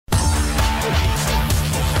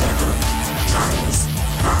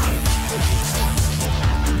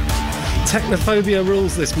Technophobia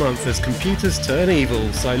rules this month as computers turn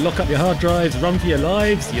evil, so lock up your hard drives, run for your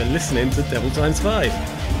lives. You're listening to Devil Times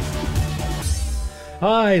 5.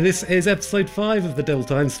 Hi, this is episode 5 of the Devil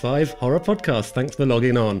Times 5 horror podcast. Thanks for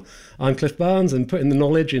logging on. I'm Cliff Barnes, and putting the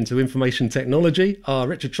knowledge into information technology are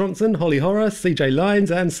Richard Tronson, Holly Horror, CJ Lyons,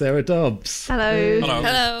 and Sarah Dobbs. Hello. Hello.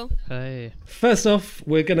 Hello. Hey. First off,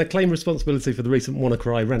 we're going to claim responsibility for the recent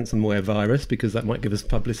WannaCry ransomware virus because that might give us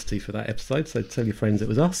publicity for that episode, so tell your friends it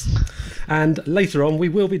was us. And later on, we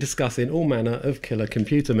will be discussing all manner of killer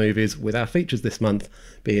computer movies, with our features this month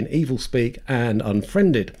being Evil Speak and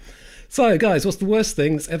Unfriended. So, guys, what's the worst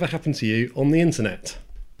thing that's ever happened to you on the internet?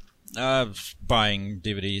 Buying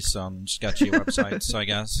DVDs on sketchy websites, I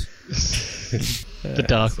guess. The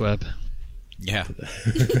dark web. Yeah.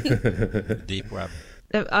 Deep web.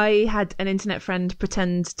 I had an internet friend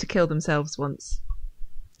pretend to kill themselves once.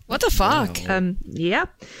 What the fuck? Yeah.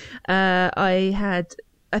 I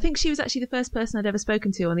think she was actually the first person I'd ever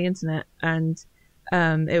spoken to on the internet, and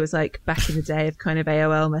it was like back in the day of kind of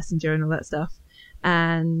AOL Messenger and all that stuff.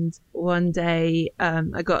 And one day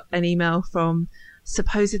I got an email from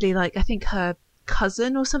supposedly, like, I think her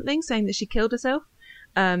cousin or something, saying that she killed herself.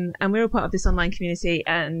 And we were all part of this online community,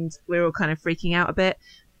 and we were all kind of freaking out a bit,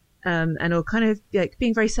 and all kind of like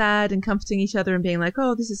being very sad and comforting each other and being like,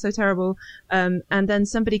 oh, this is so terrible. And then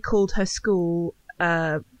somebody called her school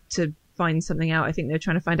to find something out. I think they were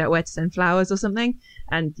trying to find out where to send flowers or something.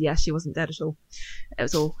 And yeah, she wasn't dead at all. It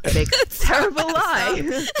was all a big, terrible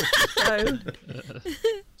lie. So,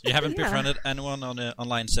 You haven't befriended anyone on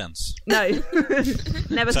online since? No.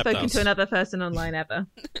 Never Except spoken us. to another person online ever.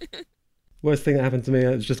 Worst thing that happened to me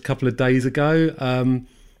was just a couple of days ago. A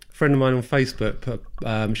friend of mine on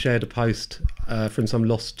Facebook shared a post from some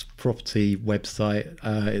lost property website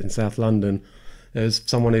in South London. There was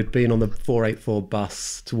someone who'd been on the 484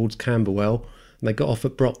 bus towards Camberwell, and they got off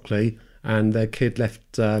at Brockley, and their kid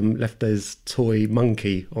left his toy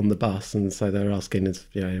monkey on the bus, and so they were asking if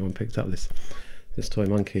anyone picked up this toy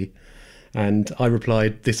monkey. And I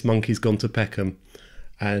replied, "This monkey's gone to Peckham,"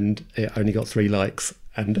 and it only got 3 likes,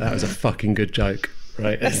 and that was a fucking good joke,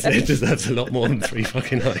 right? It deserves a lot more than 3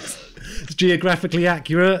 fucking likes. It's geographically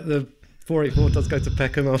accurate. The 484 does go to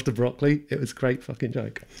Peckham after Brockley. It was a great fucking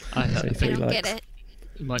joke. I don't get it.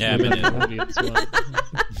 Might Yeah, be I mean, an audience one.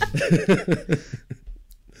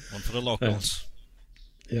 One for the locals.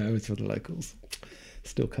 Yeah, it was for the locals.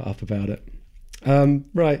 Still cut up about it.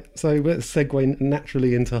 Right, so let's segue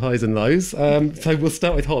naturally into highs and lows. So we'll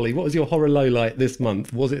start with Holly. What was your horror low light this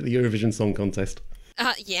month? Was it the Eurovision Song Contest?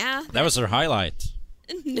 Yeah. That was her highlight.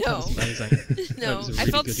 No. Amazing. No. was a I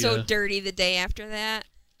really felt good so year. dirty the day after that.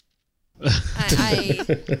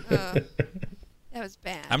 That was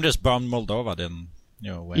bad. I'm just bummed Moldova didn't,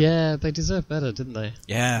 win. Yeah, they deserved better, didn't they?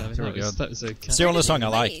 Yeah, I mean, they were that was- good. that was a It's the only song I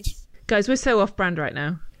liked. Guys, we're so off-brand right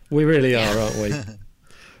now. We really are, aren't we?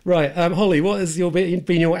 Right, Holly, what has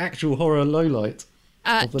been your actual horror low light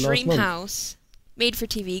of the last month? Dreamhouse. Made for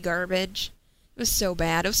TV garbage. It was so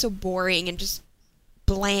bad. It was so boring and just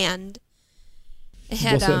bland. It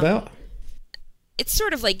had, What's it about? It's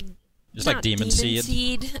sort of like Just like not Demon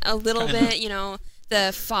Seed. a little Kinda. bit.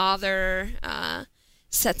 The father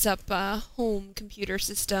sets up a home computer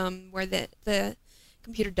system where the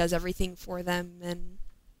computer does everything for them, and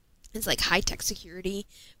it's like high-tech security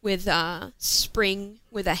with a spring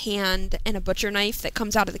with a hand and a butcher knife that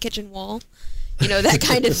comes out of the kitchen wall. That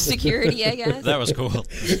kind of security, I guess. That was cool.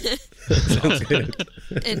 Sounds good.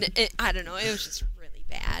 And I don't know, it was just really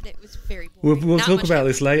bad. It was very boring. We'll Not talk much about happened.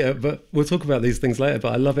 this later, but we'll talk about these things later.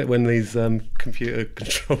 But I love it when these computer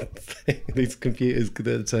controlled these computers that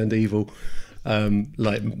are turned evil,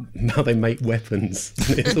 like how they make weapons.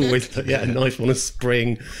 It's always like, a knife on a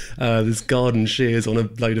spring. There's garden shears on a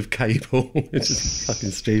load of cable. It's just fucking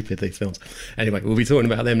stupid, these films. Anyway, we'll be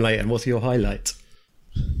talking about them later. And what's your highlight?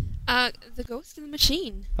 The Ghost in the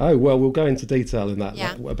Machine. Oh well, we'll go into detail in that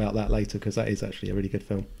Yeah. about that later, because that is actually a really good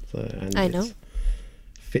film. And I know.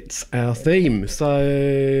 fits our theme.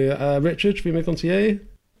 So, Richard, should we move on to you?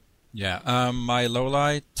 Yeah, my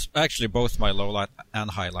lowlight, actually both my lowlight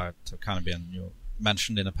and highlight have kind of been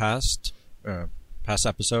mentioned in the past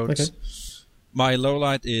episodes. Okay. My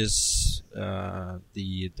lowlight is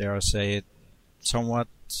the, dare I say it, somewhat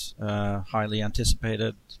highly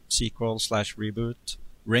anticipated sequel / reboot,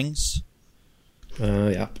 Rings,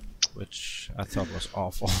 Yeah. which I thought was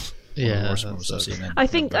awful. One of the Yeah, worst that's movies I've seen in I a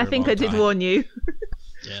think very long I did time. warn you.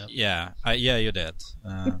 Yeah. Yeah, you did.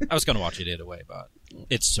 I was going to watch it either way, but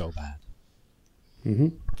it's so bad.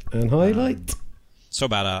 And highlight? So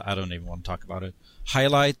bad I don't even want to talk about it.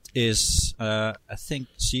 Highlight is, I think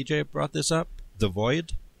CJ brought this up, The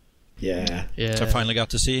Void, Yeah. Yeah. which I finally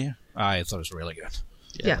got to see. I thought it was really good.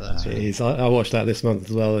 Yeah. that's It right. is. I watched that this month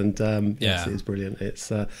as well, and Yeah. it's brilliant.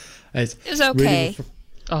 It's It was okay. Really,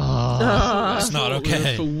 Oh, It's not I thought we were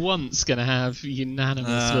okay. for once going to have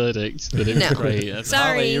unanimous verdict that it was No. great. And-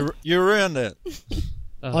 Sorry. Holly, you ruined it.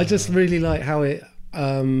 I just really like how it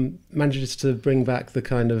manages to bring back the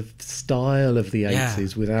kind of style of the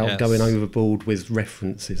 80s without Yes. going overboard with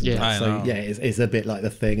references. And Yeah. that. I So know. yeah, it's a bit like The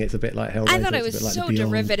Thing. It's a bit like Hellraiser. I thought it it's a was bit like so The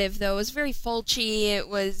Beyond. derivative, though. It was very Fulci. It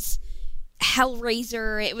was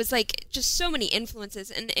Hellraiser. It was like just so many influences,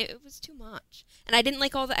 and it was too much. And I didn't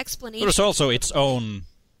like all the But explanations. it's also its own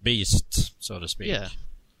beast, so to speak. Yeah.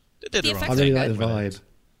 They did The the wrong effects I are really thing like the with vibe. it.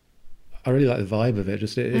 I really like the vibe of it.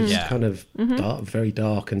 Just it's Yeah. kind of dark, very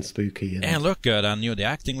dark and spooky. And Yeah, it looked good. I knew the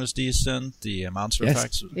acting was decent. The monster Yes.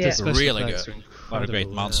 effects Yeah. were Special really effects good. are What a great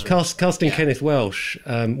incredible, monster. casting Yeah. Kenneth Welsh,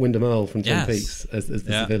 Wyndham Earl from Twin Yes. Peaks as the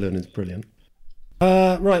Yeah. villain is brilliant.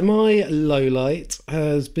 Right, my low light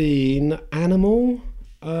has been Animal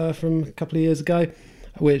from a couple of years ago,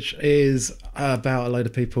 which is about a load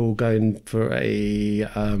of people going for a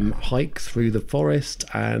hike through the forest,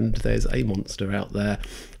 and there's a monster out there,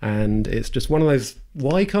 and it's just one of those.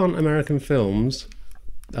 Why can't American films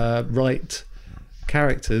write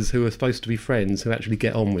characters who are supposed to be friends who actually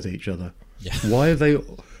get on with each other? Yeah. Why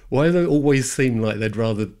do they always seem like they'd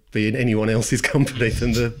rather be in anyone else's company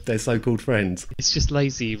than their so-called friends? It's just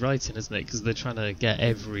lazy writing, isn't it? Because they're trying to get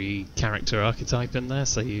every character archetype in there.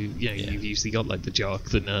 So you've usually got like the jock,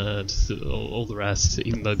 the nerd, all the rest.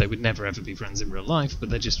 Even though they would never ever be friends in real life, but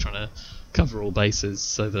they're just trying to cover all bases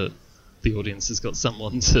so that the audience has got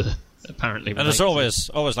someone to apparently. And it's relate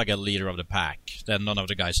to. always like a leader of the pack that none of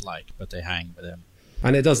the guys like, but they hang with him.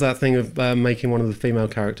 And it does that thing of making one of the female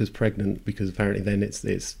characters pregnant, because apparently then it's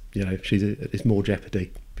it's more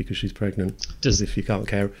jeopardy because she's pregnant. As if you can't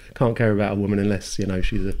care about a woman unless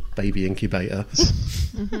she's a baby incubator.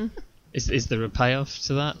 Is there a payoff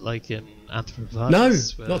to that, like in Anthropophagus? No,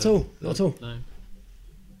 where- not at all. Not at all. No.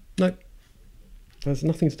 No, there's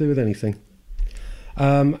nothing to do with anything.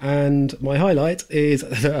 And my highlight is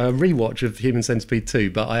a rewatch of Human Centipede 2,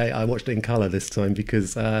 but I watched it in colour this time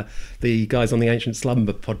because the guys on the Ancient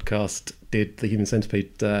Slumber podcast did the Human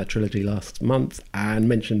Centipede trilogy last month and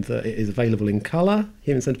mentioned that it is available in colour,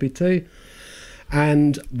 Human Centipede 2.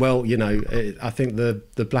 And, well, I think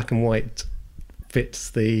the black and white fits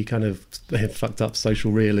the kind of fucked up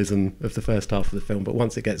social realism of the first half of the film, but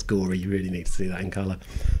once it gets gory, you really need to see that in colour.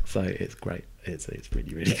 So it's great. It's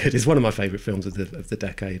really, really good. It's one of my favourite films of the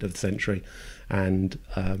decade, of the century, and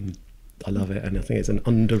I love it. And I think it's an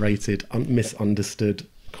underrated, misunderstood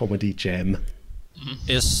comedy gem.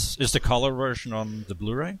 Is the color version on the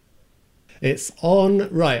Blu-ray? It's on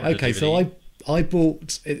right. Or the Okay, so DVD. I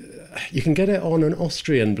bought it. You can get it on an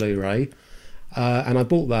Austrian Blu-ray, and I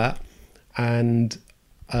bought that. And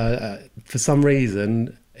for some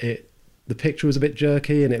reason, the picture was a bit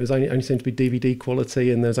jerky, and it was only seemed to be DVD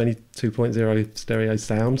quality, and there's only 2.0 stereo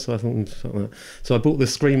sound. So I thought, so I bought the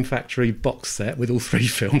Scream Factory box set with all three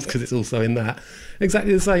films because it's also in that.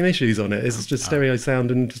 Exactly the same issues on it. It's just stereo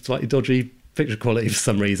sound and slightly dodgy picture quality for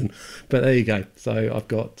some reason. But there you go. So I've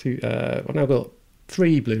got I've now got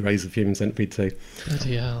 3 Blu-rays of Human Centipede 2.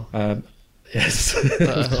 Bloody hell. Yes.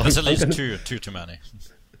 That's at least two too many.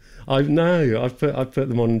 I've put 2 of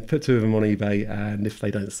them on eBay, and if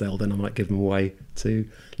they don't sell, then I might give them away to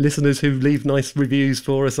listeners who leave nice reviews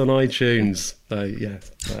for us on iTunes. So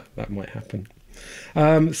yes, that might happen.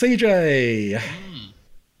 CJ.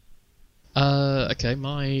 Okay,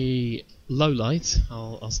 my low light.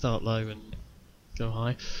 I'll start low and go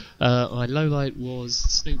high. My low light was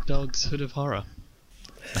Snoop Dogg's Hood of Horror.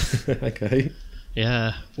 Okay.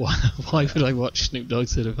 Yeah, why would I watch Snoop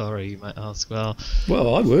Dogg's Hood of Horror, you might ask? Well,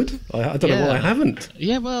 I would. I don't know why I haven't.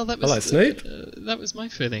 Yeah, well, that was like Snoop. That was my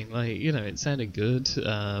feeling. Like, it sounded good.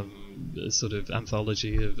 A sort of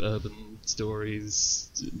anthology of urban stories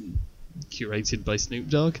curated by Snoop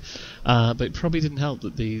Dogg, but it probably didn't help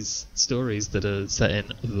that these stories that are set in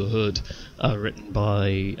the hood are written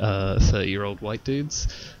by 30-year-old white dudes,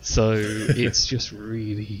 so it's just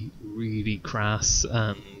really, really crass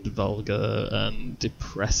and vulgar and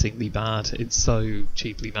depressingly bad. It's so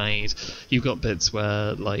cheaply made. You've got bits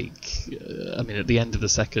where, like, at the end of the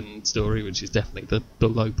second story, which is definitely the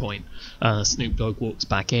low point, Snoop Dogg walks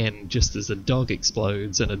back in just as a dog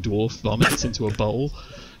explodes and a dwarf vomits into a bowl.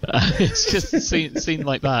 It's just scene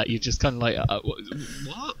like that. You're just kind of like,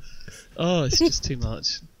 what? Oh, it's just too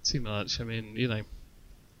much. I mean,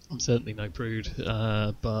 I'm certainly no prude,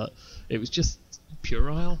 but it was just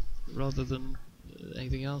puerile rather than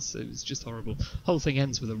anything else. It was just horrible. Whole thing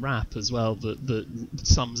ends with a rap as well that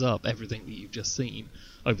sums up everything that you've just seen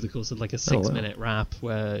over the course of like a 6-minute rap,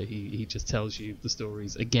 where he just tells you the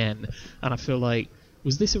stories again. And I feel like,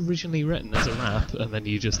 was this originally written as a rap and then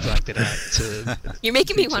you just dragged it out to... You're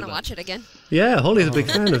making me want to watch it again. Yeah, Holly's a big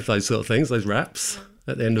fan of those sort of things, those raps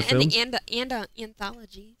at the end of films. And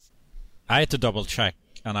anthologies. I had to double check,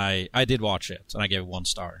 and I did watch it, and I gave it 1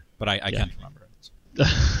 star, but I can't remember it.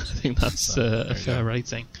 I think that's a fair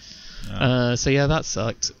rating. Yeah. So yeah, that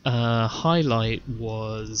sucked. Highlight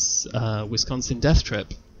was Wisconsin Death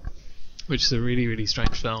Trip, which is a really, really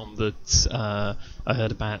strange film that I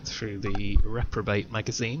heard about through the Reprobate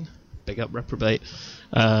magazine. Big up Reprobate.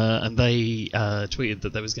 And they tweeted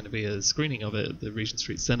that there was going to be a screening of it at the Regent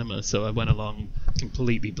Street Cinema, so I went along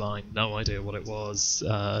completely blind, no idea what it was,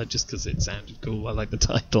 just because it sounded cool. I like the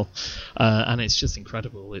title. And it's just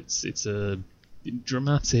incredible. It's a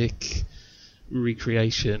dramatic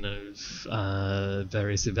recreation of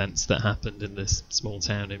various events that happened in this small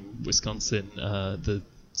town in Wisconsin, the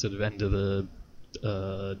sort of end of the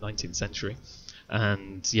 19th century.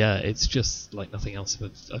 And yeah, it's just like nothing else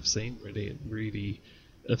I've seen, really. It really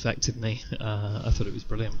affected me. I thought it was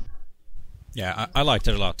brilliant. Yeah, I liked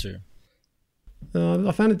it a lot too.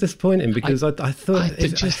 I found it disappointing because I thought...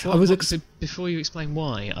 Before you explain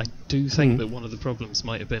why, I do think that one of the problems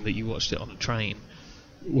might have been that you watched it on a train.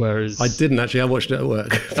 Whereas I didn't actually. I watched it at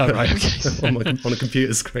work. Oh, right, okay. on a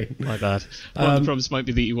computer screen. My bad. One of the problems might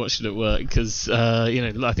be that you watched it at work because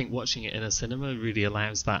I think watching it in a cinema really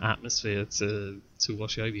allows that atmosphere to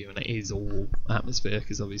wash over you, and it is all atmosphere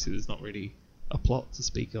because obviously there's not really a plot to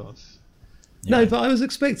speak of. Yeah. No, but I was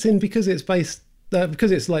expecting, because it's based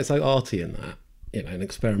because it's like so arty in that, and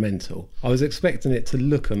experimental. I was expecting it to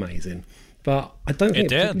look amazing, but I don't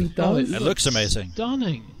think it really does. It looks amazing.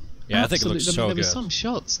 Stunning. Yeah, I think it looks so good. There were some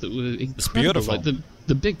shots that were incredible. It's beautiful. Like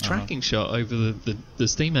the big tracking shot over the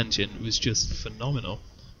steam engine was just phenomenal.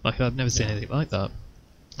 Like, I've never seen anything like that.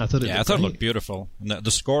 I thought it looked beautiful. And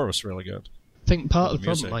the score was really good. I think part of the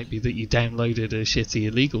problem might be that you downloaded a shitty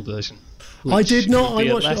illegal version. I did not.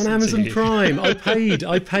 I watched it on Amazon Prime. I paid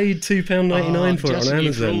 £2.99 for it on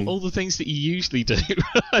Amazon. All the things that you usually do.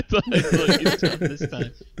 I thought you'd done this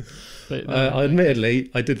time. But, admittedly,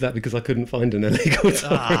 I did that because I couldn't find an illegal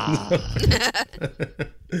torrent.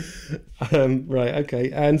 Right,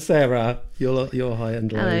 okay. And Sarah, your high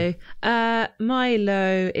and low. Hello. My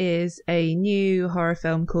low is a new horror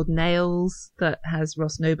film called Nails that has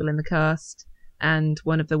Ross Noble in the cast and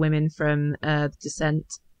one of the women from The Descent,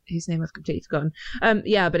 whose name I've completely forgotten.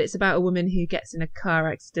 But it's about a woman who gets in a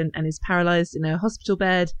car accident and is paralysed in a hospital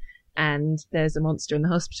bed, and there's a monster in the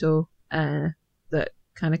hospital that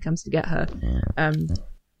kind of comes to get her,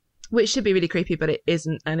 which should be really creepy, but it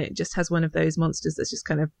isn't, and it just has one of those monsters that's just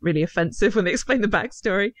kind of really offensive when they explain the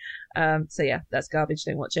backstory. So yeah, that's garbage.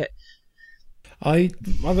 Don't watch it. I'm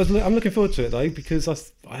looking forward to it though, because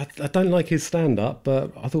I don't like his stand-up,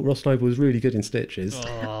 but I thought Ross Noble was really good in Stitches.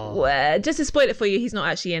 Well, just to spoil it for you, he's not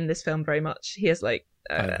actually in this film very much. He has like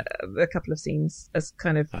a couple of scenes as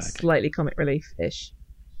kind of slightly comic relief-ish.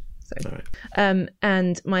 So. Right.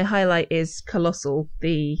 And my highlight is Colossal,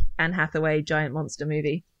 the Anne Hathaway giant monster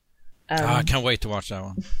movie. I can't wait to watch that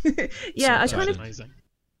one. Yeah, so I kind of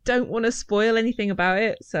don't want to spoil anything about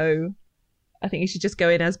it, so I think you should just go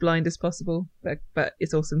in as blind as possible. But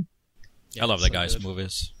it's awesome. I love that guy's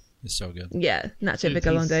movies. He's so good. Yeah, Nacho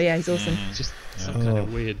Vigalondo. Yeah, he's awesome. Just some kind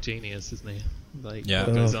of weird genius, isn't he? Like,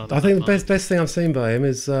 I think the best thing I've seen by him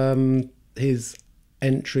is his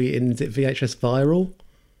entry in VHS Viral.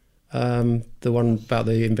 The one about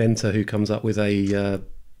the inventor who comes up with a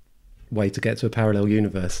way to get to a parallel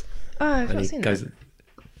universe. Oh, I've not seen that.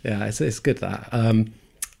 Yeah, it's good that.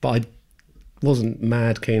 But I wasn't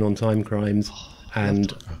mad keen on time crimes,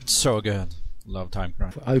 and it's so good. Love Time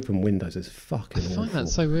Crime. Open Windows is fucking awful. I find that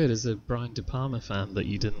so weird as a Brian De Palma fan that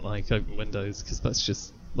you didn't like Open Windows, because that's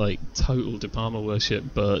just like total De Palma worship,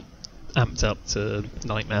 but amped up to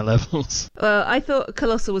nightmare levels. Well, I thought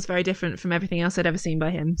Colossal was very different from everything else I'd ever seen by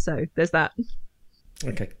him, so there's that.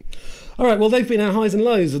 Okay. All right, well, they've been our highs and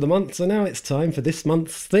lows of the month, so now it's time for this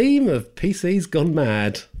month's theme of PC's Gone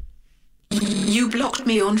Mad. You blocked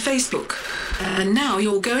me on Facebook, and now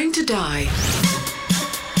you're going to die.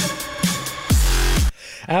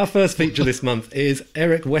 Our first feature this month is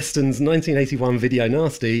Eric Weston's 1981 video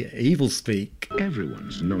nasty, Evil Speak.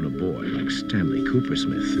 Everyone's known a boy like Stanley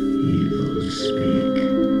Coopersmith. Evil Speak.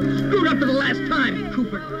 Screwed up for the last time,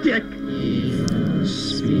 Cooper Dick. Evil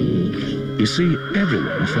Speak. You see,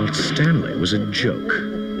 everyone thought Stanley was a joke.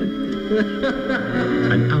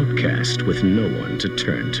 An outcast with no one to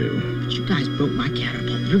turn to. You guys broke my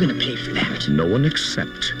catapult. You're gonna pay for that. No one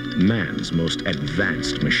except man's most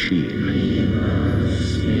advanced machine.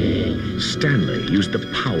 Stanley used the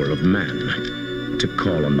power of man to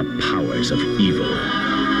call on the powers of evil.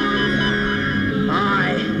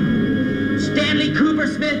 I, Stanley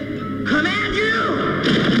Coopersmith, command you!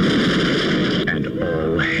 And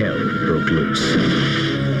all hell broke loose.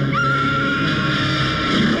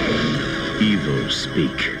 Evil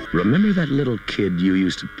speak. Remember that little kid you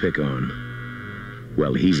used to pick on?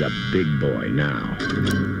 Well, he's a big boy now.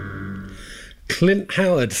 Clint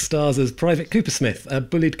Howard stars as Private Coopersmith, a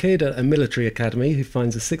bullied kid at a military academy who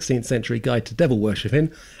finds a 16th century guide to devil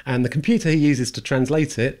worshipping, and the computer he uses to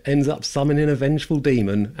translate it ends up summoning a vengeful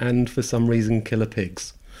demon and, for some reason, killer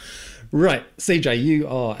pigs. Right, CJ, you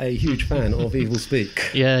are a huge fan of Evil Speak.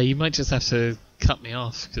 Yeah, you might just have to cut me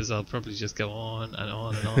off because I'll probably just go on and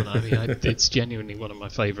on and on. I mean, it's genuinely one of my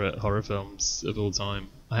favourite horror films of all time.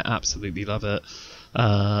 I absolutely love it.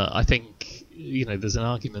 I think, there's an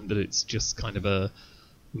argument that it's just kind of a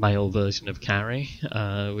male version of Carrie,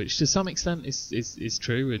 which to some extent is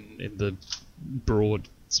true in the broad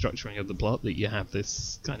structuring of the plot, that you have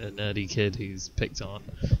this kind of nerdy kid who's picked on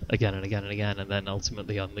again and again and again, and then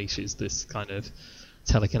ultimately unleashes this kind of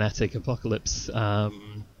telekinetic apocalypse.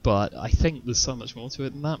 But I think there's so much more to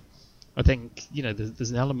it than that. I think, there's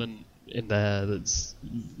an element in there that's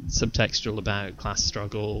subtextual about class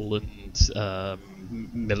struggle and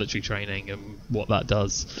military training and what that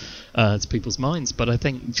does to people's minds. But I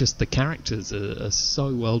think just the characters are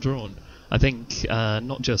so well drawn. I think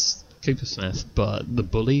not just Coopersmith, but the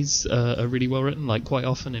bullies are really well written. Like, quite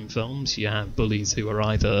often in films you have bullies who are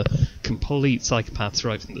either complete psychopaths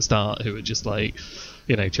right from the start, who are just like,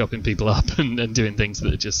 chopping people up and doing things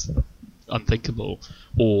that are just unthinkable,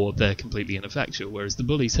 or they're completely ineffectual. Whereas the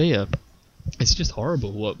bullies here, it's just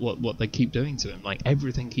horrible what they keep doing to him. Like,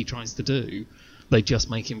 everything he tries to do, they just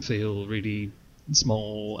make him feel really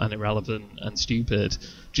small and irrelevant and stupid,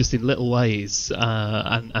 just in little ways,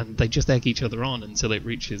 and they just egg each other on until it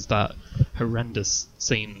reaches that horrendous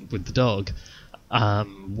scene with the dog,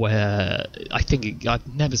 where I think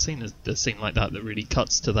I've never seen a scene like that really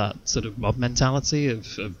cuts to that sort of mob mentality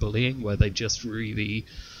of bullying, where they just really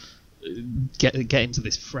get into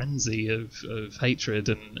this frenzy of hatred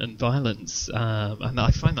and violence, and I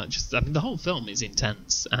find that the whole film is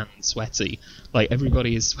intense and sweaty. Like,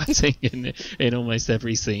 everybody is sweating in almost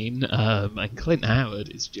every scene, and Clint Howard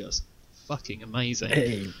is just fucking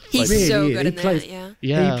amazing. He's so good in that,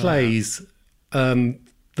 yeah. He plays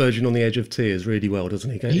Virgin on the Edge of Tears really well, doesn't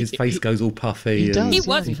he? His face goes all puffy. He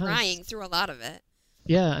was crying through a lot of it.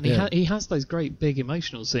 Yeah, and he has those great big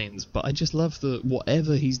emotional scenes, but I just love that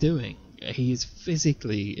whatever he's doing, he is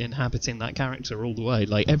physically inhabiting that character all the way.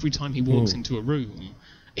 Like, every time he walks into a room,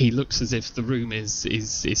 he looks as if the room is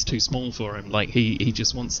too small for him. Like, he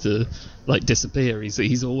just wants to, like, disappear.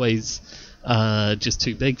 He's always just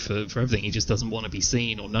too big for everything. He just doesn't want to be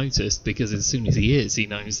seen or noticed, because as soon as he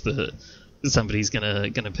knows that somebody's gonna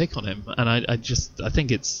pick on him. And I think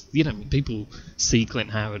it's, people see Clint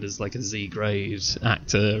Howard as like a Z grade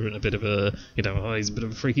actor and a bit of a, he's a bit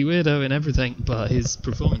of a freaky weirdo and everything, but his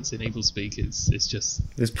performance in Evil Speak is just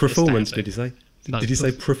his performance astounding. Did you say? No, did you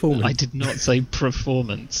say performance? I did not say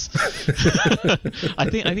performance. I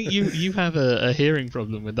think you have a hearing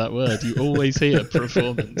problem with that word. You always hear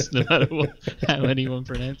performance, no matter how anyone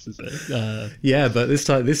pronounces it. Yeah, but this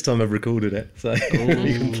time I've recorded it, so you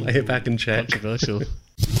can play it back and check. Controversial.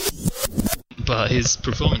 But his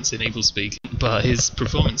performance in Evil Speak. But his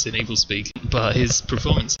performance.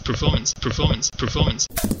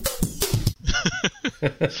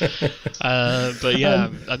 But yeah,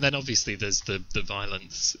 and then obviously there's the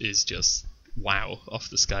violence is just wow, off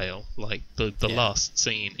the scale. Like, the last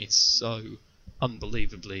scene is so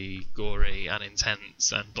unbelievably gory and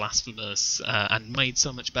intense and blasphemous, and made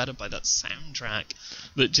so much better by that soundtrack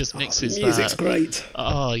that just mixes the music's great.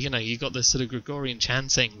 You got this sort of Gregorian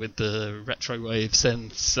chanting with the retro wave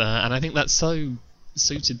synths, and I think that's so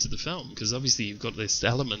suited to the film, because obviously you've got this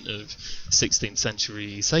element of 16th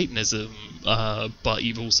century Satanism, but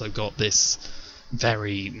you've also got this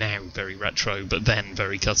very retro but then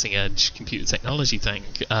very cutting edge computer technology thing,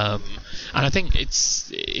 and I think it's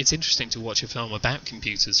interesting to watch a film about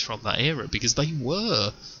computers from that era, because they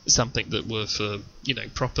were something that were for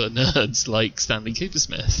proper nerds like Stanley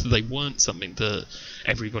Coopersmith. They weren't something that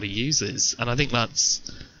everybody uses, and I think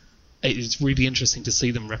it's really interesting to see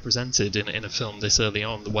them represented in a film this early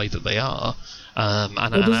on, the way that they are.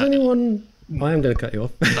 Does anyone I am going to cut you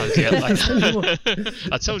off. Okay,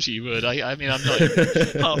 I told you would. I mean, I'm not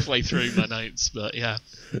even halfway through my notes, but yeah.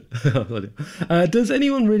 Does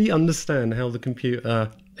anyone really understand how the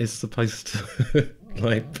computer is supposed to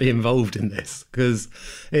be involved in this? Because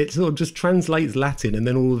it sort of just translates Latin, and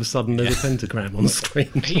then all of a sudden there's a pentagram on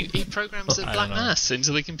screen. He programs a black mass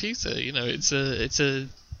into the computer. It's a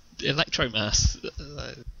electromass.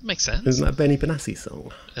 Makes sense. Isn't that a Benny Benassi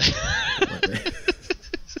song?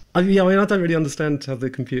 I don't really understand how the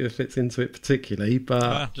computer fits into it particularly,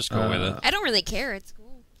 but just go with it. I don't really care. It's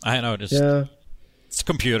cool. I know. It's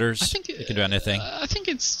computers. I think you can do anything. I think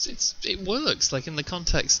it works. Like in the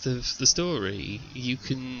context of the story, you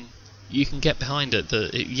can get behind it.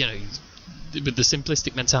 That with the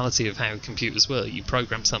simplistic mentality of how computers work, you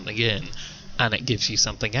program something in, and it gives you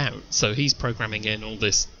something out. So he's programming in all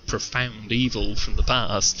this profound evil from the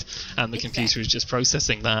past, and the computer is just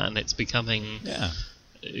processing that, and it's becoming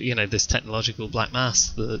this technological black mass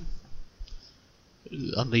that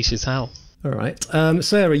unleashes hell. All right,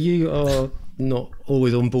 Sarah, you are not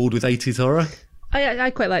always on board with 80s horror.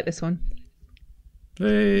 I quite like this one.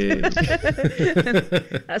 Hey.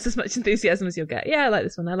 That's as much enthusiasm as you'll get. Yeah, I like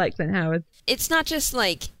this one. I like Clint Howard. It's not just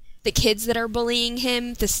like the kids that are bullying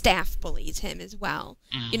him, the staff bullies him as well.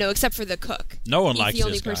 Except for the cook. No one He's likes the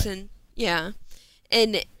only this guy. person. Yeah.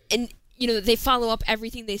 And they follow up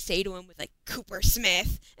everything they say to him with like Cooper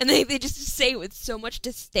Smith, and they just say it with so much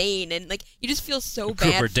disdain, and like you just feel so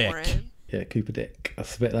bad Cooper for Dick. him. Yeah, Cooper Dick.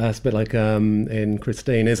 That's a bit like in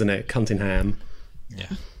Christine, isn't it? Cunningham. Yeah.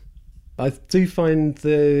 I do find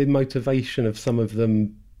the motivation of some of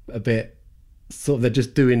them a bit sort of, they're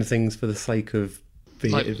just doing things for the sake of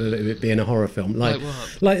it being a horror film. Like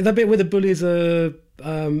that bit where the bullies are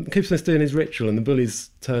Cooper Smith's doing his ritual and the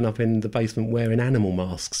bullies turn up in the basement wearing animal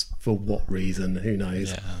masks for what reason? Who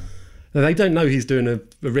knows? Yeah. They don't know he's doing a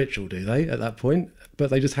ritual, do they, at that point? But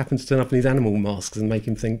they just happen to turn up in his animal masks and make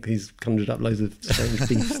him think he's conjured up loads of strange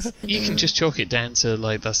beasts. You can just chalk it down to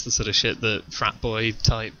that's the sort of shit that frat boy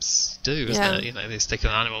types do, isn't it? They stick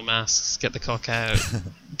on animal masks, get the cock out,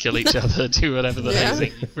 kill each other, do whatever the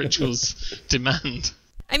hazing rituals demand.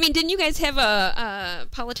 I mean, didn't you guys have a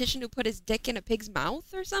politician who put his dick in a pig's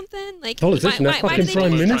mouth or something? Like politician, that's fucking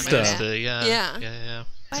Prime Minister. Yeah.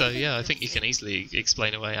 So I think you can easily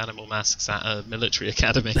explain away animal masks at a military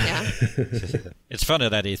academy. Yeah. It's funny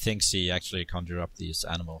that he thinks he actually conjured up these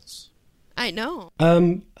animals. I know.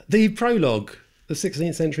 The prologue, the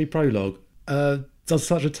 16th century prologue, does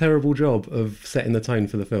such a terrible job of setting the tone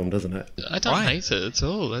for the film, doesn't it? I don't hate it at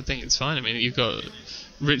all. I think it's fine. I mean, you've got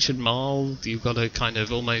Richard Marle, you've got a kind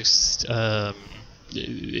of almost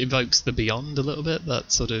evokes the beyond a little bit, that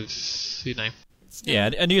sort of,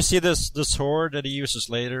 Yeah, and you see this sword that he uses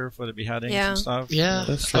later for the beheadings and stuff. Yeah.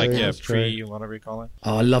 That's like true. whatever you call it.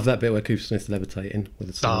 Oh, I love that bit where Cooper Smith's levitating with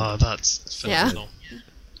the sword. Oh, that's phenomenal. Yeah.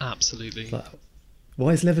 Absolutely.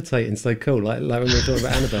 Why is levitating so cool? Like when we were talking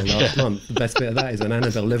about Annabelle last month, the best bit of that is when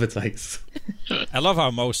Annabelle levitates. I love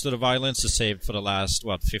how most of the violence is saved for the last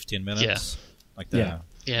 15 minutes. Yeah. Like that.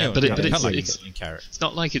 Yeah, but it's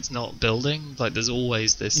not like it's not building. Like there's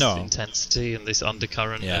always this intensity and this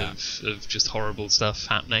undercurrent of just horrible stuff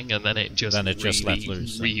happening, and then it just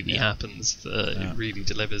really happens. It really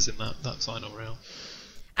delivers in that final reel.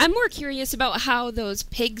 I'm more curious about how those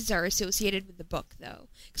pigs are associated with the book, though,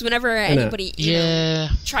 because whenever anybody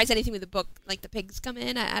tries anything with the book, like the pigs come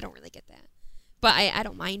in, I don't really get that, but I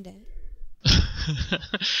don't mind it.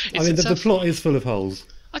 I mean, the plot is full of holes.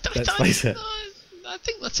 Let's face it. I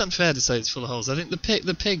think that's unfair to say it's full of holes. I think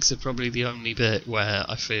the pigs are probably the only bit where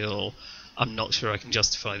I feel I'm not sure I can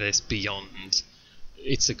justify this beyond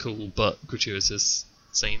it's a cool but gratuitous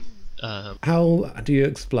scene. How do you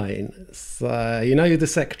explain? So, the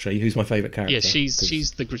secretary, who's my favourite character. Yeah,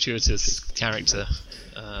 she's the gratuitous character.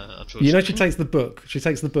 Unfortunately, she takes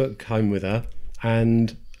the book home with her,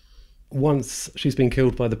 and once she's been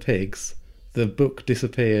killed by the pigs, the book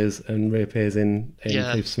disappears and reappears in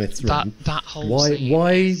Cooper Smith's room. That whole scene.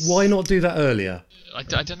 Why not do that earlier? I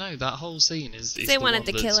don't know. That whole scene is they wanted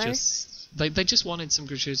the killer. They just wanted some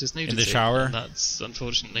gratuitous nudity in the shower. And that's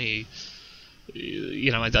unfortunately,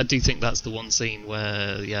 I do think that's the one scene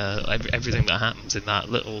where everything that happens in that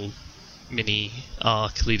little mini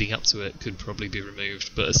arc leading up to it could probably be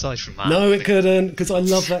removed. But aside from that, no, it couldn't, because I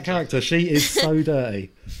love that character. She is so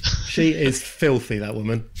dirty. She is filthy, that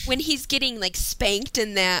woman. When he's getting like spanked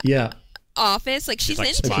in that office, like she's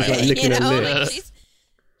into it,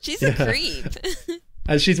 she's a creep.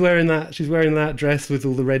 And she's wearing that dress with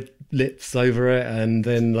all the red lips over it, and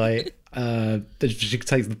then like she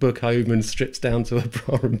takes the book home and strips down to her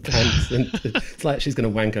bra and pants, and it's like she's going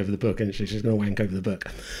to wank over the book, and she's going to wank over the book.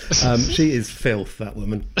 She is filth, that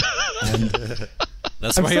woman. And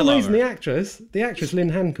That's for why you some love reason, her. the actress Lynn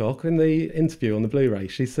Hancock, in the interview on the Blu-ray,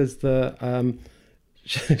 she says that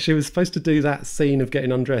she was supposed to do that scene of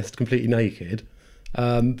getting undressed completely naked,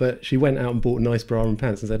 but she went out and bought a nice bra and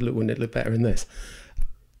pants and said, "Look, wouldn't it look better in this?"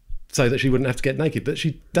 So that she wouldn't have to get naked. But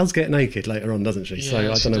she does get naked later on, doesn't she? Yeah,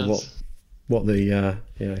 so I she don't know does. what the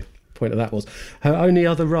point of that was. Her only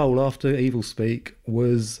other role after Evil Speak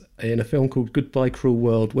was in a film called Goodbye Cruel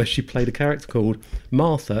World, where she played a character called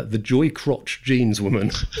Martha, the Joy Crotch Jeans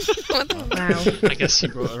Woman. Wow. I guess she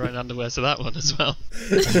brought her own underwear to that one as well.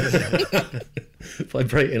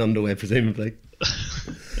 Vibrating underwear, presumably.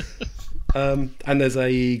 And there's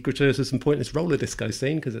a gratuitous and pointless roller disco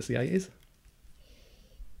scene because it's the 80s.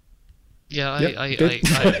 Yeah, Yep, good.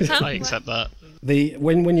 I accept that.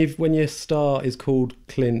 When your star is called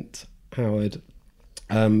Clint Howard,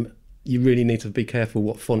 you really need to be careful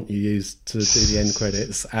what font you use to do the end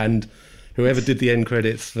credits, and whoever did the end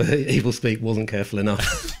credits for Evil Speak wasn't careful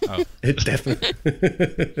enough. Oh.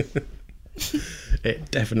 It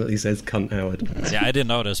definitely says Cunt Howard. Yeah, I didn't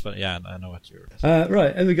notice, but yeah, I know what you're.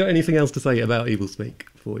 Right, have we got anything else to say about Evil Speak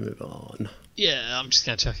before we move on? Yeah, I'm just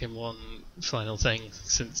going to chuck in one final thing,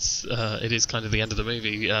 since it is kind of the end of the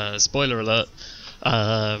movie. Spoiler alert.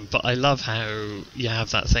 But I love how you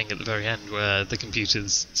have that thing at the very end where the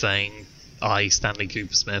computer's saying, "I, Stanley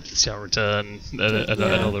Cooper Smith, shall return," and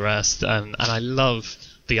all the rest. And I love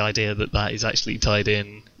the idea that is actually tied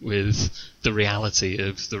in with the reality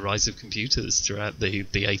of the rise of computers throughout the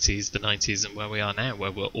 80s, the 90s, and where we are now,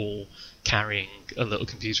 where we're all carrying a little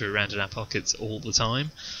computer around in our pockets all the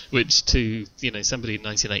time, which to somebody in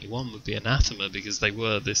 1981 would be anathema, because they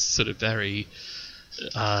were this sort of very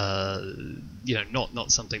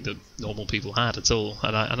not something that normal people had at all.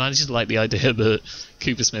 And I just like the idea that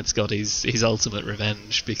Cooper Smith's got his ultimate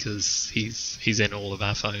revenge, because he's in all of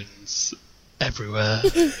our phones everywhere.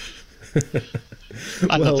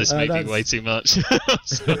 I love this movie way too much.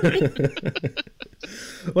 Sorry.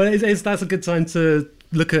 Well, that's a good time to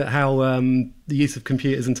look at how the use of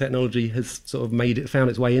computers and technology has sort of found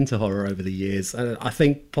its way into horror over the years. And I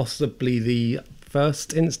think possibly the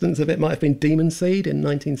first instance of it might have been Demon Seed in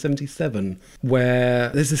 1977, where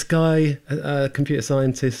there's this guy, a computer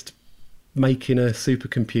scientist, making a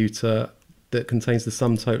supercomputer that contains the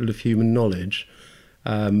sum total of human knowledge.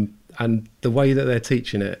 And the way that they're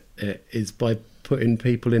teaching it is by putting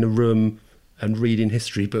people in a room and reading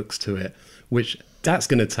history books to it, which that's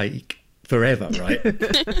going to take forever, right?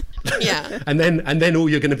 Yeah. And then all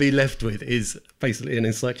you're going to be left with is basically an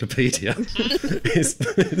encyclopedia.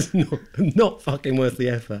 it's not fucking worth the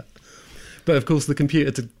effort. But of course the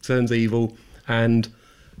computer turns evil and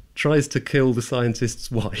tries to kill the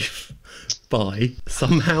scientist's wife by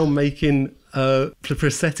somehow making a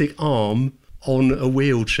prosthetic arm on a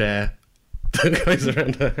wheelchair that goes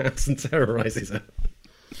around her house and terrorises her.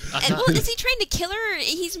 Well, is he trying to kill her?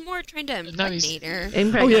 He's more trying to impregnate her.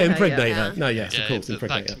 Impregnate her. her. No, yes, Yeah, of course, that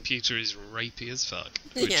impregnate her. computer is rapey as fuck,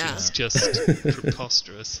 which Yeah. is just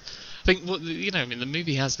preposterous. I think the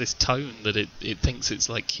movie has this tone that it thinks it's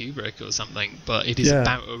like Kubrick or something, but it is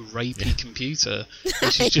about a rapey computer,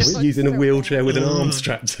 which is just using a wheelchair with an arm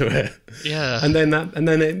strapped to it. Yeah. And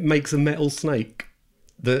then it makes a metal snake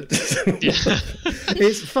that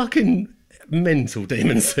it's fucking mental,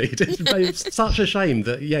 Demon Seed. It's such a shame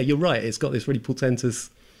that you're right, it's got this really portentous,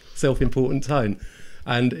 self-important tone,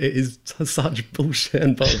 and it is such bullshit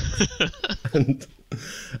and bollocks.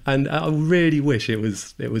 and I really wish it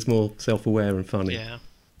was more self-aware and funny. Yeah.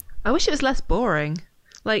 I wish it was less boring.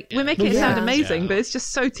 Like, we're making it sound amazing, but it's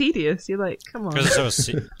just so tedious. You're like, come on. Because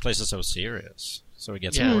place is so serious, so it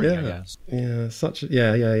gets Yeah. boring, I Yeah. guess. Yeah,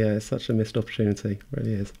 it's such a missed opportunity, it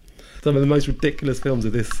really is. Some of the most ridiculous films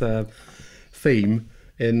of this theme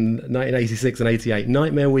in 1986 and 88,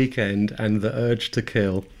 Nightmare Weekend and The Urge to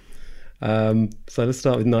Kill. So let's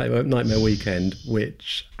start with Nightmare Weekend,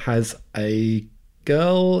 which has a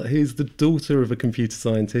girl who's the daughter of a computer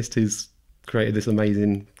scientist who's created this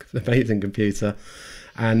amazing computer,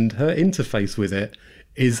 and her interface with it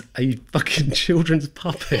is a fucking children's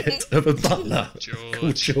puppet of a butler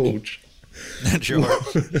called George.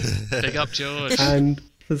 George. Big up George. And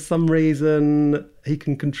for some reason, he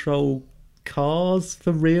can control cars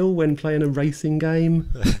for real when playing a racing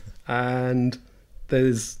game. And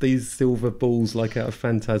there's these silver balls like out of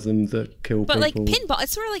Phantasm that kill But people. like pinball,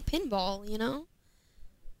 it's sort of like pinball, you know?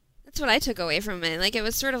 That's what I took away from it. Like, it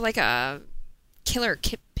was sort of like a killer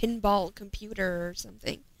pinball computer or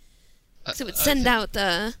something. So it would send out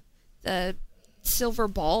the silver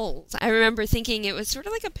balls. I remember thinking it was sort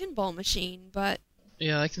of like a pinball machine, but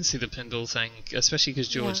Yeah, I can see the pinball thing, especially because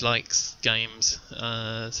George likes games,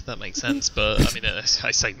 so that makes sense. But I mean, I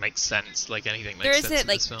say makes sense, like anything makes sense in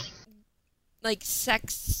this film. Like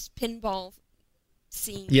sex pinball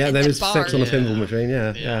scene. Yeah, in there the is bar. sex on a pinball machine.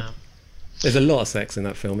 Yeah. There's a lot of sex in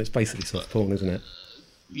that film. It's basically soft porn, isn't it?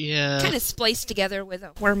 Yeah. Kind of spliced together with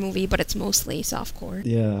a horror movie, but it's mostly softcore.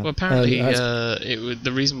 Yeah. Well, apparently,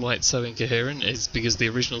 the reason why it's so incoherent is because the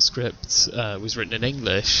original script was written in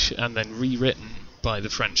English and then rewritten by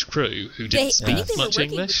the French crew who didn't speak I think much they were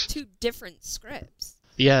working English. with 2 different scripts.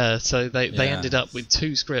 Yeah, so they ended up with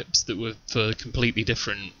 2 scripts that were for completely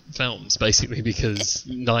different films, basically, because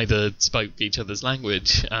neither spoke each other's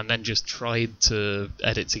language, and then just tried to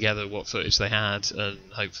edit together what footage they had and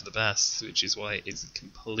hope for the best, which is why it's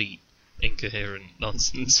complete incoherent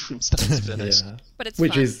nonsense from start to finish. Yeah. But it's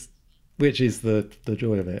which fun. is the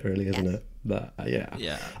joy of it, really, isn't it? But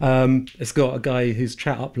Yeah. It's got a guy whose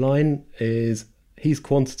chat up line is he's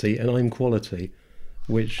quantity and I'm quality,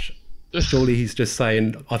 which surely he's just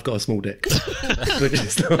saying I've got a small dick. Which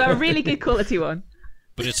is not... But a really good quality one.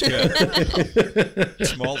 But it's good.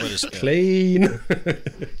 Small, but it's good. Clean,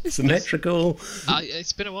 symmetrical.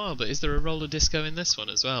 It's been a while, but is there a roller disco in this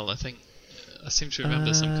one as well? I seem to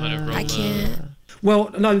remember some kind of roller. I can't.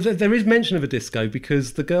 Well, no, there is mention of a disco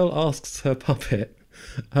because the girl asks her puppet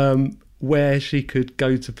where she could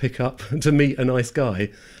go to meet a nice guy,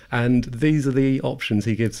 and these are the options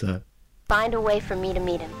he gives her. Find a way for me to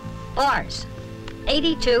meet him. Bars,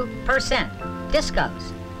 82%.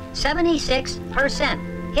 Discos,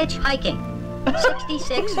 76%. Hitchhiking,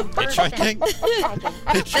 66%. Hitchhiking?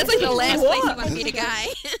 That's like the last place you want to meet a guy.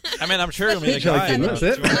 I mean, I'm sure you'll meet a guy Hitchhiking, that's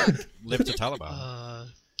it. live to tell about.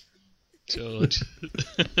 George.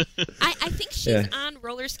 I think she's on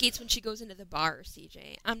roller skates when she goes into the bar,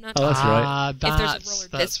 CJ. I'm not Oh, sure. that's right. If there's a roller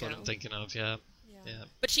That's disco. what I'm thinking of, yeah.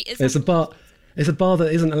 But she is. It's a bar. It's a bar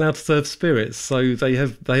that isn't allowed to serve spirits, so they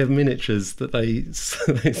have miniatures that they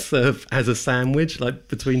serve as a sandwich, like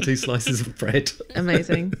between 2 slices of bread.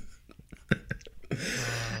 Amazing.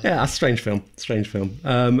 Yeah, a strange film.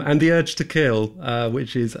 And The Urge to Kill,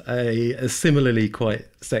 which is a similarly quite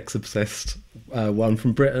sex-obsessed one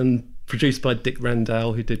from Britain, produced by Dick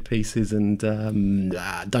Randall, who did Pieces and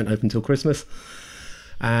Don't Open Till Christmas,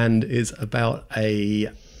 and is about a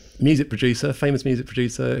famous music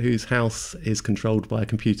producer whose house is controlled by a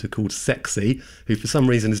computer called Sexy, who for some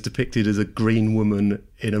reason is depicted as a green woman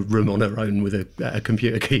in a room on her own with a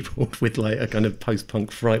computer keyboard with like a kind of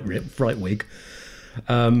post-punk fright wig.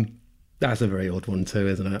 That's a very odd one too,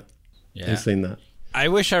 isn't it? Yeah. You've seen that? I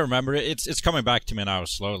wish I remember it. It's coming back to me now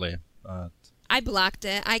slowly. But... I blocked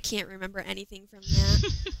it. I can't remember anything from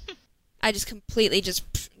that. I just completely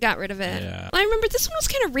got rid of it. Yeah. I remember this one was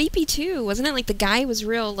kind of rapey too, wasn't it? Like the guy was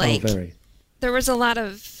real like. Oh, very. There was a lot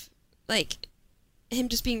of like him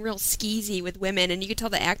just being real skeezy with women, and you could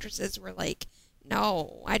tell the actresses were like,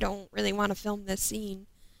 "No, I don't really want to film this scene."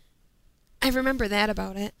 I remember that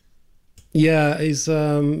about it. Yeah, he's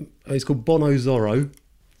called Bono Zorro.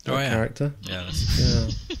 Character. Yeah.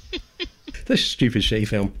 It's a stupid, shitty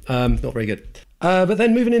film. Not very good. But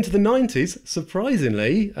then moving into the 90s,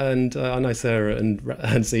 surprisingly, and I know Sarah and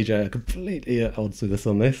CJ are completely at odds with us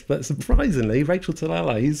on this, but surprisingly, Rachel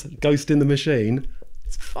Talalay's Ghost in the Machine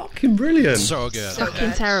is fucking brilliant. So good.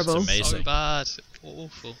 Fucking terrible. It's amazing. So bad.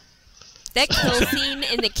 Awful. That kill scene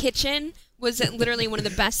in the kitchen was literally one of the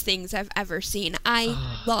best things I've ever seen.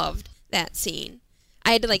 I loved that scene.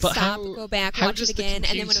 I had to stop, go back, watch it again,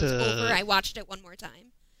 and then when it was over, I watched it one more time.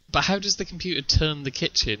 But how does the computer turn the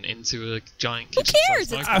kitchen into a giant kitchen? Who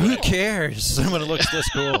cares? Who cares when it looks this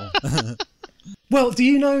cool? Well, do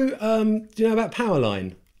you know about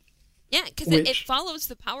Powerline? Yeah, because it follows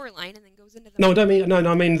the power line and then goes into the... No, I don't mean... No,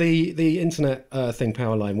 I mean the internet thing,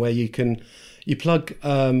 Powerline, where you plug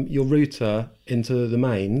your router into the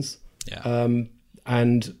mains,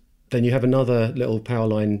 and then you have another little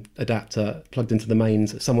Powerline adapter plugged into the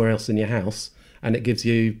mains somewhere else in your house, and it gives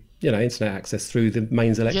you, internet access through the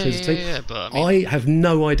mains electricity. Yeah, but I have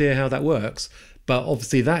no idea how that works, but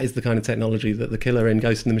obviously that is the kind of technology that the killer in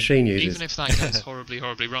Ghost in the Machine uses. Even if that goes horribly,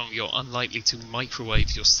 horribly wrong, you're unlikely to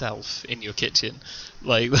microwave yourself in your kitchen.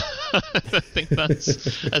 I think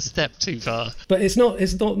that's a step too far. But it's not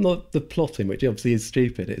the plotting, which obviously is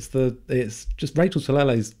stupid. It's just Rachel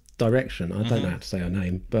Talalay's direction. I don't know how to say her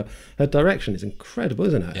name, but her direction is incredible,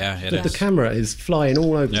 isn't it? Yeah, it is. The camera is flying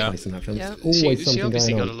all over the place in that film. Yeah. There's always something she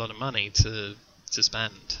obviously going on. got a lot of money to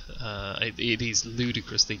spend. It is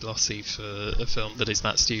ludicrously glossy for a film that is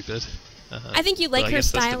that stupid. I think you like her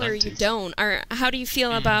style or you don't. Or how do you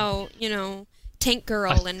feel about, Tank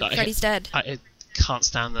Girl and Freddy's Dead? can't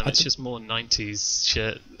stand them. It's just more 90s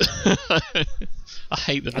shit. I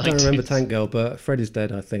hate the 90s. I don't remember Tank Girl, but Fred is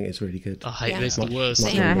Dead, I think, is really good. I hate It's the worst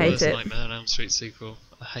Nightmare on Elm Street sequel.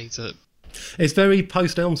 I hate it. It's very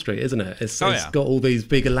post Elm Street, isn't it? It's got all these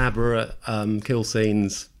big elaborate kill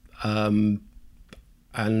scenes, and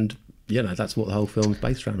that's what the whole film's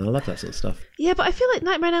based around. I love that sort of stuff. Yeah, but I feel like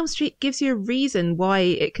Nightmare on Elm Street gives you a reason why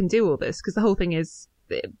it can do all this, because the whole thing is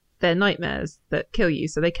they're nightmares that kill you,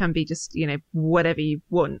 so they can be just whatever you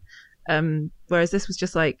want. Whereas this was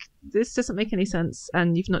just like, this doesn't make any sense,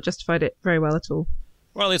 and you've not justified it very well at all.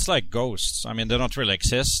 Well, it's like ghosts. I mean, they don't really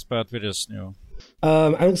exist, but we just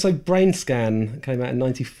and also Brain Scan came out in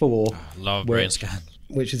 '94. Love Brain Scan.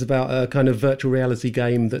 Which is about a kind of virtual reality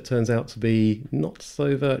game that turns out to be not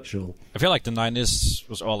so virtual. I feel like the 90s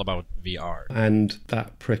was all about VR. And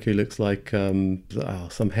that prick who looks like some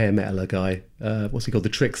hair metaler guy. What's he called? The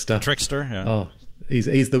Trickster. Trickster, yeah. Oh, he's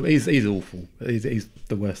awful. He's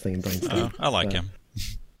the worst thing in Brain Scan. I like him.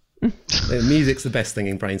 The music's the best thing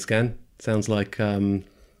in Brain Scan. Sounds like Twin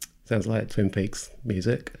Peaks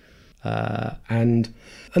music. And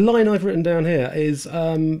a line I've written down here is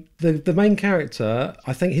the main character,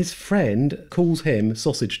 I think his friend calls him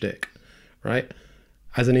Sausage Dick, right?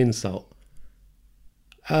 As an insult.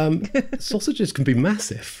 Sausages can be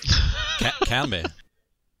massive. Can be.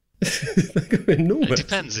 They can be enormous. It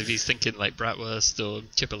depends if he's thinking like bratwurst or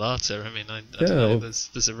chipolata. I mean, I don't know.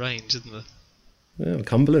 There's a range, isn't there? Yeah,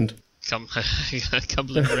 Cumberland.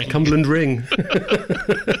 Cumberland Ring. Cumberland Ring.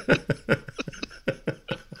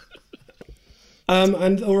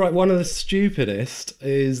 And all right, one of the stupidest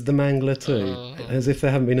is The Mangler 2, as if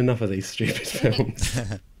there haven't been enough of these stupid films.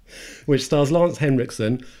 Which stars Lance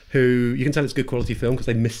Henriksen, who you can tell it's a good quality film because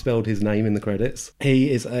they misspelled his name in the credits.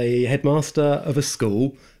 He is a headmaster of a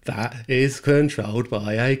school that is controlled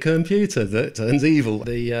by a computer that turns evil.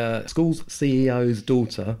 The school's CEO's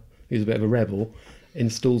daughter, who's a bit of a rebel,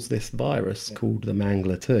 installs this virus called the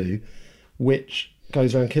Mangler 2, which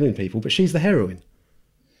goes around killing people, but she's the heroine.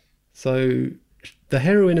 So the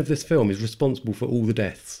heroine of this film is responsible for all the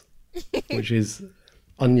deaths, which is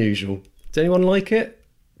unusual. Does anyone like it?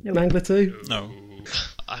 Nope. Mangler 2? No.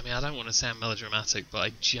 I mean, I don't want to sound melodramatic, but I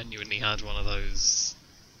genuinely had one of those,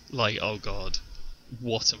 like, oh god,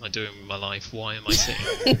 what am I doing with my life? Why am I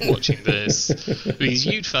sitting watching this? Because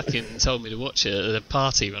you'd fucking told me to watch it at a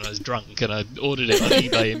party when I was drunk, and I ordered it on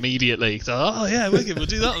eBay immediately. So, oh yeah, we'll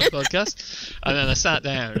do that on the podcast. And then I sat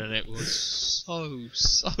down, and it was so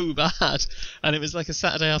bad. And it was like a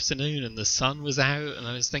Saturday afternoon, and the sun was out, and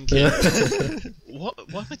I was thinking, what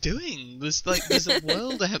am I doing? There's a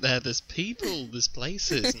world out there. There's people. There's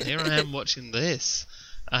places, and here I am watching this.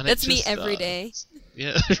 And that's me every day.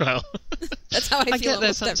 Yeah, well, that's how I feel. I get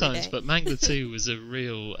there sometimes, sometimes, but Mangler 2 was a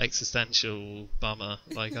real existential bummer.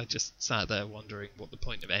 Like, I just sat there wondering what the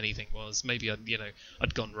point of anything was. Maybe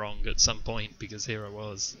I'd gone wrong at some point because here I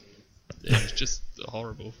was. It was just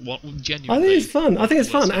horrible. Genuinely, I think it's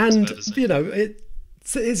fun. And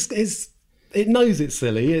it knows it's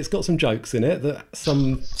silly. It's got some jokes in it that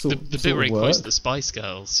some sort the bit where it quotes the Spice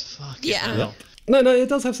Girls. Fuck yeah. No, it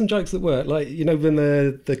does have some jokes that work. Like, when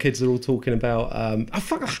the kids are all talking about,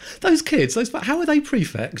 those kids, how are they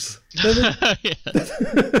prefects? They're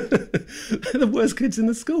the worst kids in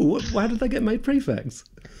the school. How did they get made prefects?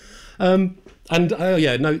 Note that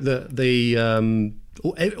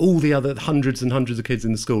all the other hundreds and hundreds of kids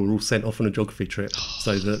in the school are all sent off on a geography trip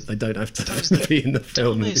so that they don't have to be in the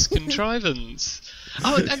film. Dumbest contrivance.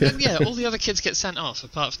 Oh, and yeah, all the other kids get sent off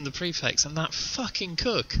apart from the prefects, and that fucking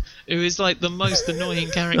cook, who is like the most annoying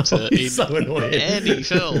character in any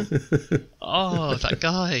film. Oh, that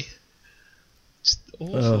guy. Just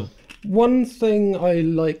awful. One thing I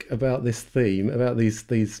like about this theme, about these,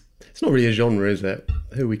 it's not really a genre, is it?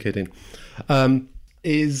 Who are we kidding?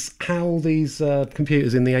 Is how these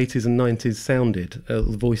computers in the 80s and 90s sounded,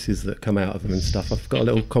 the voices that come out of them and stuff. I've got a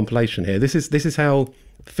little compilation here. This is how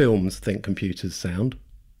films think computers sound.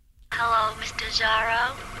 Hello, Mr.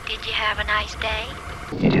 Zorro. Did you have a nice day?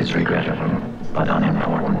 It is regrettable, but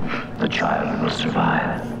unimportant. The child will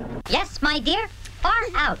survive. Yes, my dear. Far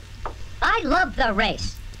out. I love the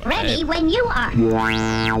race. Ready when you are.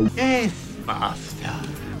 Yes, master.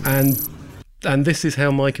 And this is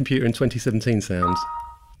how my computer in 2017 sounds.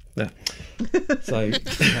 Yeah. So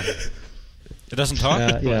it doesn't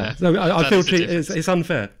talk. Yeah. No, I feel it's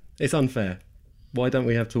unfair. It's unfair. Why don't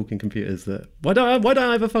we have talking computers that? Why don't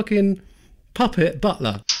I have a fucking puppet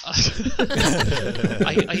butler?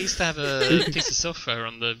 I used to have a piece of software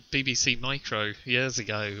on the BBC Micro years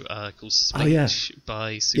ago called Speech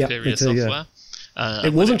by Superior Software.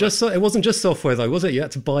 It wasn't just software though, was it? You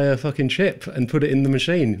had to buy a fucking chip and put it in the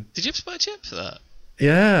machine. Did you have to buy a chip for that?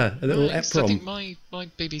 Yeah, a little Right, 'cause I think EPROM. my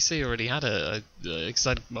BBC already had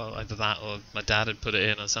well, either that or my dad had put it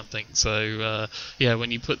in or something. So yeah, when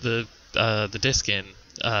you put the disc in,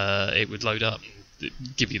 it would load up and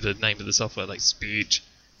give you the name of the software, like Speech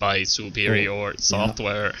by Superior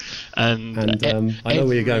Software. And I know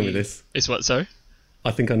where you're going with this. It's what, sorry? I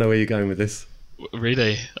think I know where you're going with this.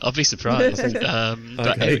 Really? I'll be surprised.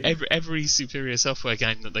 But Okay. every Superior Software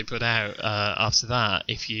game that they put out after that,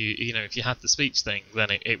 if you had the speech thing, then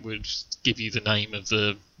it would give you the name of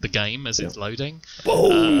the game as it's loading.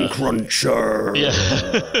 Bone Cruncher!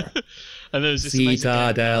 Yeah. And there was this amazing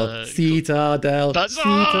Citadel, game, Citadel, that's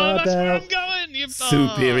Citadel. where I'm going!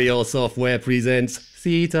 Superior Software presents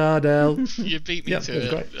Citadel. You beat me Yep, to it was it.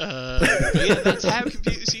 great. But yeah, that's how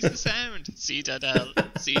computers use the sound. Citadel,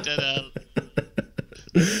 Citadel.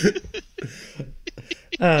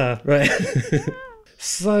 Right.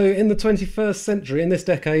 So in the 21st century, in this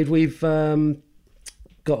decade, we've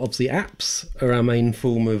got obviously apps are our main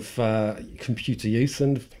form of computer use,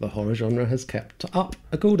 and the horror genre has kept up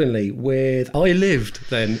accordingly with I Lived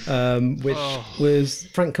then, which was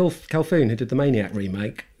Frank Calhoun, who did the Maniac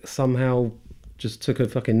remake, somehow just took a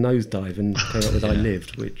fucking nosedive and came up with I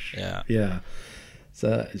Lived, which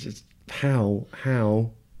so it's just how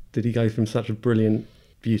did he go from such a brilliant,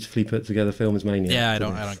 beautifully put together film as Maniac? Yeah, I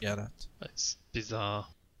don't get it. It's bizarre.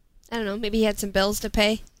 I don't know. Maybe he had some bills to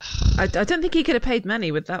pay. I don't think he could have paid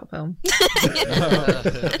money with that film.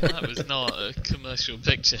 That was not a commercial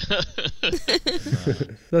picture.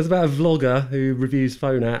 There's about a vlogger who reviews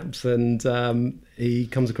phone apps, and he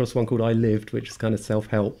comes across one called I Lived, which is kind of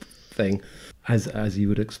self-help thing. As you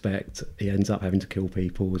would expect, he ends up having to kill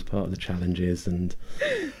people as part of the challenges, and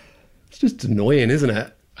it's just annoying, isn't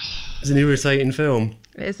it? It's an irritating film.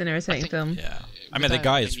 It is an irritating film. Yeah, I mean the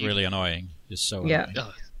guy is really annoying. He's so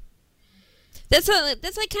annoying. That's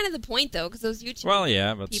like kind of the point though, because those YouTube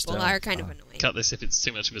but people still. are kind of annoying. Cut this if it's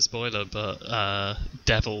too much of a spoiler, but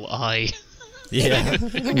Devil Eye. Yeah.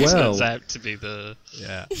 Well, turns out to be the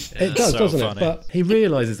it does, so doesn't funny. it? But he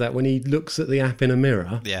realises that when he looks at the app in a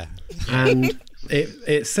mirror, and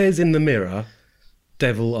it says in the mirror,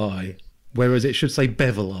 Devil Eye, whereas it should say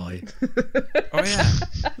Bevel Eye. Oh yeah.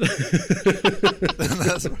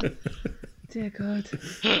 Dear God.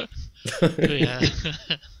 Yeah.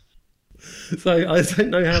 So I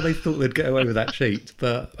don't know how they thought they'd get away with that cheat,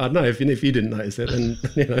 but I don't know if you didn't notice it, then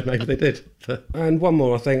maybe they did. And one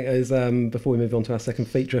more, I think, is before we move on to our second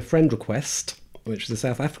feature, Friend Request, which is a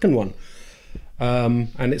South African one,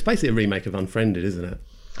 and it's basically a remake of Unfriended, isn't it?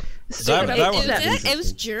 It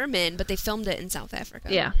was German, but they filmed it in South Africa.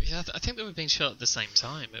 Yeah. Yeah, I think they were being shot at the same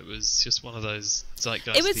time. It was just one of those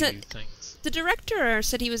zeitgeisty things. The director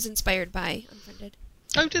said he was inspired by Unfriended.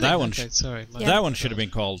 Oh, did that they? one? Okay, sorry. That one should have been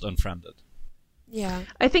called Unfriended. Yeah.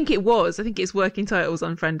 I think it was. I think its working title was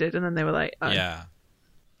Unfriended, and then they were like, oh. Yeah.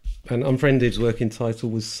 And Unfriended's working title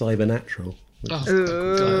was Cybernatural. Oh,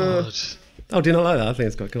 God. Oh, do you not like that? I think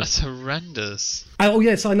it's quite cool. That's horrendous. Oh,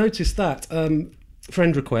 yes, I noticed that.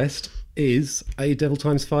 Friend Request is a Devil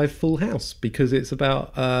Times 5 Full House, because it's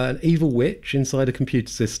about an evil witch inside a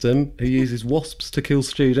computer system who uses wasps to kill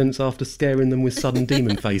students after scaring them with sudden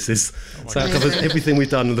demon faces. So it covers everything we've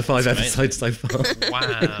done in the 5 episodes so far.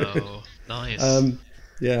 Wow. Nice.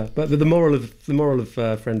 Yeah, but the moral of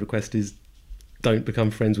Friend Request is don't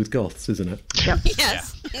become friends with goths, isn't it? Yep.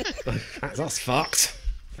 Yes. That's fucked.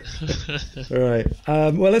 Right.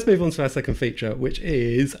 Well, let's move on to our second feature, which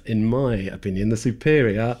is, in my opinion, the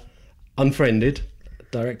superior Unfriended,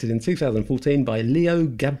 directed in 2014 by Leo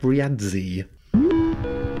Gabriadze. What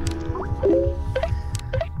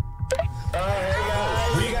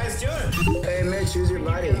are you guys doing? Hey, Mitch, who's your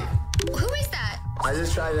buddy? Who is that? I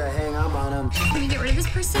just tried to hang up on him. Can we get rid of this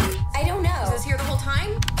person? I don't know. Was this here the whole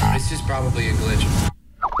time? It's just probably a glitch.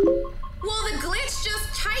 Well, the glitch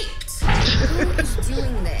just typed. Who is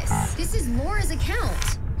doing this? This is Laura's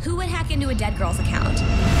account. Who would hack into a dead girl's account?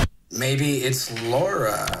 Maybe it's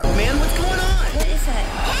Laura. Oh, man, what's going on? What is it?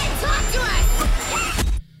 Hey, talk to us!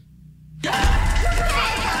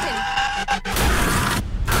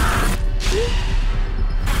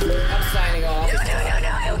 I'm signing off. No,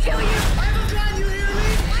 he'll kill you. I'm a gun, you hear me?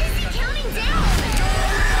 Why is he counting down?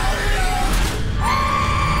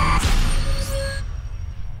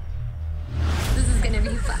 This is gonna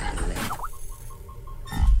be fun.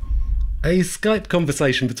 A Skype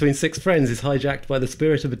conversation between 6 friends is hijacked by the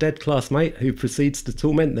spirit of a dead classmate who proceeds to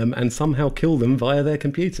torment them and somehow kill them via their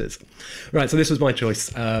computers. Right, so this was my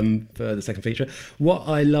choice for the second feature. What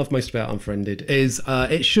I love most about Unfriended is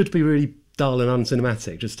it should be really dull and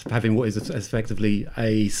uncinematic, just having what is effectively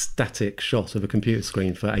a static shot of a computer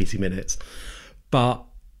screen for 80 minutes. But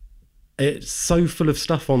it's so full of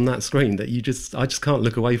stuff on that screen that I just can't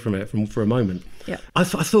look away from it for a moment. Yeah, I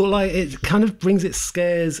thought like it kind of brings its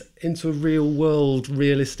scares into a real world,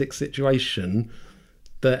 realistic situation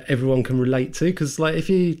that everyone can relate to. Because like if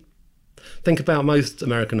you think about most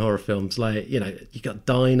American horror films, like, you know, you got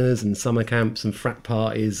diners and summer camps and frat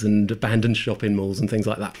parties and abandoned shopping malls and things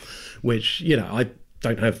like that, which, you know, I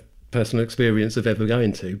don't have personal experience of ever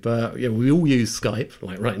going to, but you know, we all use Skype,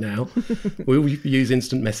 like right now. We all use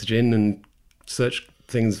instant messaging and search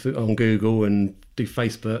things on Google and do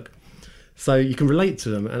Facebook, so you can relate to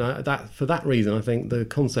them. And for that reason, I think the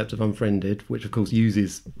concept of Unfriended, which of course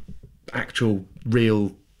uses actual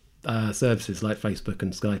real services like Facebook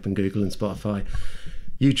and Skype and Google and Spotify,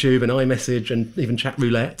 YouTube and iMessage and even chat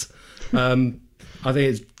roulette, I think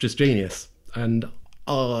it's just genius, and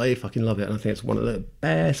I fucking love it, and I think it's one of the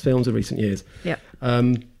best films of recent years. Yeah.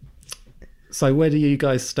 So where do you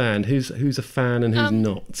guys stand? Who's a fan and who's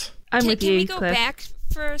not? I'm with you, Can we go Cliff. back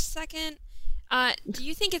for a second? Do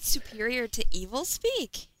you think it's superior to Evil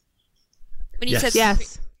Speak? When you said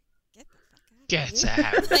yes. Get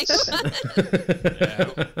out. Like,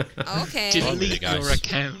 okay. Delete your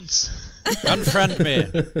accounts. Unfriend me.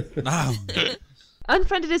 No.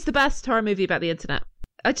 Unfriended is the best horror movie about the internet.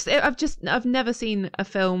 I've never seen a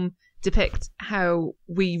film depict how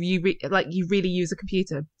you really use a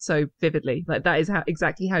computer so vividly. Like that is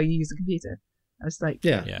exactly how you use a computer. I was like,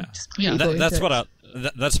 that's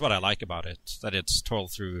what I like about it. That it's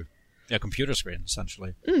told through a computer screen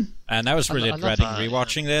essentially. And I was really dreading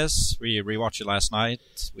rewatching this. We rewatched it last night.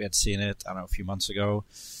 We had seen it, I don't know, a few months ago.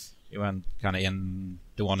 We went kind of in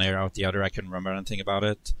the one ear out the other. I couldn't remember anything about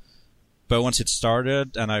it. But once it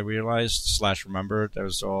started and I realized / remembered that it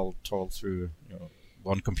was all told through, you know,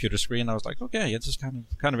 one computer screen, I was like, okay, it's just kind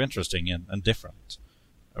of interesting and different,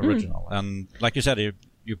 original. And like you said,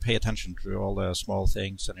 you pay attention to all the small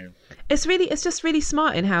things, and it's just really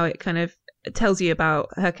smart in how it kind of tells you about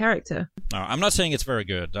her character. No, I'm not saying it's very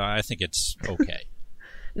good. I think it's okay.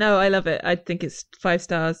 No, I love it. I think it's 5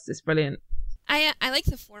 stars. It's brilliant. I like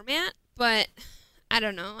the format, but I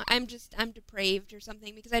don't know. I'm depraved or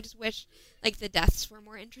something, because I just wish like the deaths were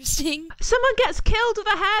more interesting. Someone gets killed with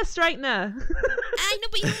a hair straightener. I know,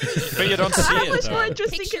 but but you don't see How it. much more though.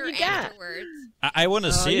 interesting can you get? Afterwards. I want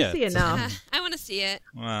to see it. See enough. I want to see it.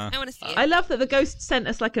 I want to see it. I love that the ghost sent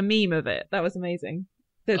us like a meme of it. That was amazing.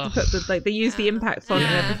 They use the impact font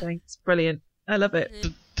and everything. It's brilliant. I love it.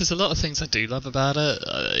 There's a lot of things I do love about it.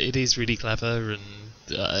 It is really clever,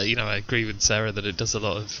 and you know, I agree with Sarah that it does a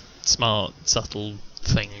lot of smart, subtle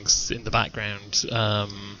things in the background.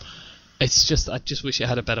 It's just, I just wish it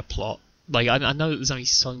had a better plot. Like, I know that there's only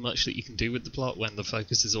so much that you can do with the plot when the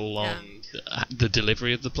focus is all on the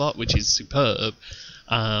delivery of the plot, which is superb.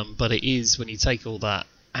 But it is, when you take all that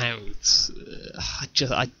out,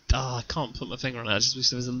 I can't put my finger on it. I just wish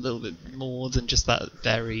there was a little bit more than just that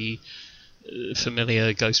very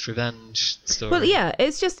familiar ghost revenge story. Well, yeah,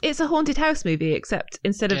 it's a haunted house movie, except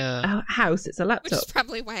instead of a house, it's a laptop. Which is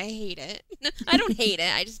probably why I hate it. I don't hate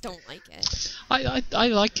it, I just don't like it. I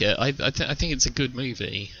like it. I think it's a good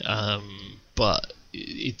movie, but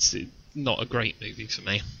it's not a great movie for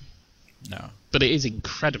me. No. But it is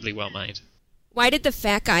incredibly well made. Why did the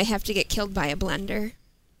fat guy have to get killed by a blender?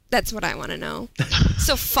 That's what I want to know.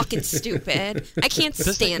 So fucking stupid. I can't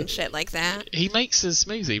stand shit like that. He makes a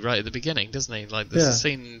smoothie right at the beginning, doesn't he? Like, there's a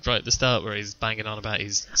scene right at the start where he's banging on about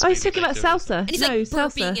his... Oh, he's talking about salsa. And he's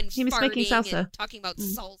salsa. And he was making salsa. And talking about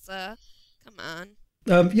salsa. Come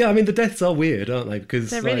on. Yeah, I mean, the deaths are weird, aren't they? Because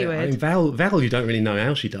they're really weird. I mean, Val, you don't really know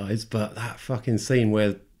how she dies, but that fucking scene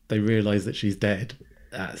where they realise that she's dead,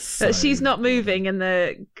 that she's not moving and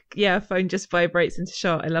the phone just vibrates into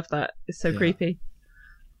shot. I love that. It's so creepy.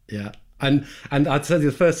 Yeah, and I'd say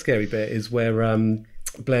the first scary bit is where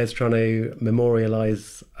Blair's trying to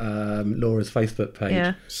memorialise Laura's Facebook page,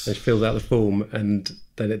 and she fills out the form, and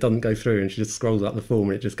then it doesn't go through, and she just scrolls out the form,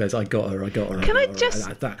 and it just goes, "I got her." Can I just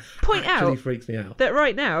point out freaks me out that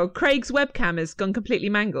right now Craig's webcam has gone completely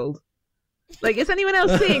mangled. Like, is anyone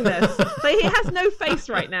else seeing this? Like, he has no face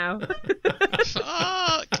right now.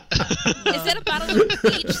 Fuck! Is that a bottle of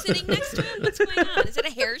bleach sitting next to him? What's going on? Is it a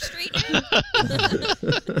hair straightener?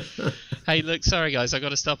 Hey, look, sorry guys, I got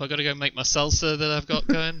to stop. I got to go make my salsa that I've got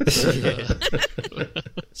going.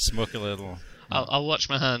 Smoke a little. I'll watch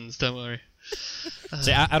my hands. Don't worry.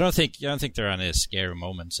 See, I don't think there are any scary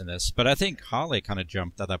moments in this, but I think Holly kind of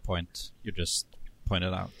jumped at that point you just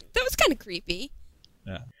pointed out. That was kind of creepy.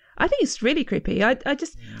 Yeah. I think it's really creepy. I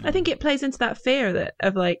think it plays into that fear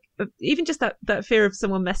even just that fear of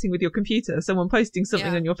someone messing with your computer, someone posting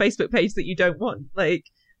something on your Facebook page that you don't want. Like,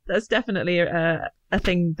 that's definitely a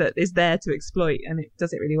thing that is there to exploit, and it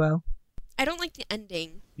does it really well. I don't like the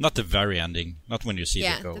ending. Not the very ending. Not when you see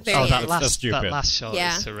the ghost. That's stupid. That last shot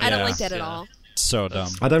is horrendous. I don't like that at all. So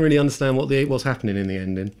dumb. I don't really understand what's happening in the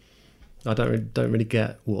ending. I don't really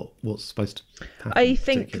get what's supposed to happen. I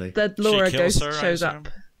think the Laura ghost shows up.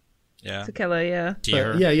 Yeah. To kill her, yeah.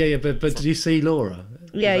 But did you see Laura?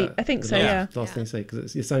 Yeah, I think so, yeah. Last thing to say,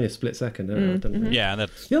 because it's only a split second. Yeah. The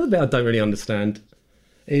other bit I don't really understand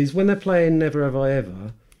is when they're playing Never Have I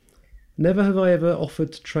Ever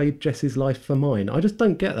offered to trade Jess's life for mine. I just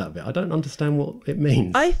don't get that bit. I don't understand what it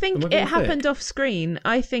means. I think it happened off screen.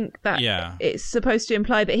 I think that it's supposed to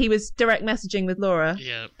imply that he was direct messaging with Laura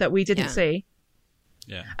that we didn't see.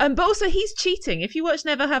 Yeah. But also he's cheating. If you watch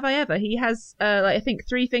Never Have I Ever, he has I think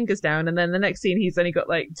 3 fingers down, and then the next scene he's only got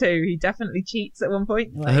 2. He definitely cheats at one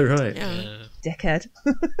point. Oh right. Dickhead.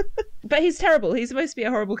 But he's terrible. He's supposed to be a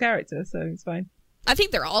horrible character, so it's fine. I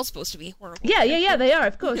think they're all supposed to be horrible. Yeah, they are,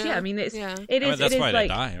 of course. Yeah, I mean it is. That's why they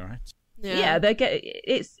die, right? Yeah, they get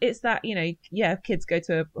it's that, kids go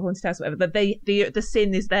to a haunted house or whatever, but the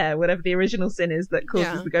sin is there, whatever the original sin is that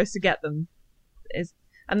causes the ghost to get them is.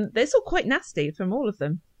 And it's all quite nasty from all of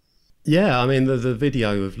them. Yeah, I mean, the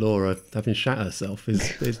video of Laura having shat herself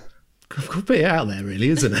is a bit out there, really,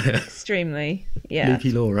 isn't it? Extremely, yeah.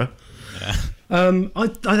 Leaky Laura. Yeah. I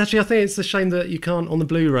think it's a shame that you can't, on the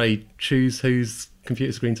Blu-ray, choose whose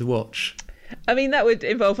computer screen to watch. I mean, that would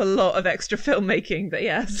involve a lot of extra filmmaking, but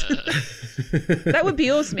yes. That would be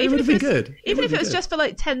awesome. It would be good. Even if it was just for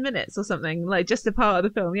 10 minutes or something, just a part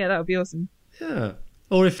of the film, that would be awesome. Yeah.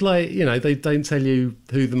 Or if, they don't tell you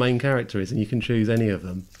who the main character is and you can choose any of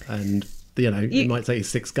them. And, it might take you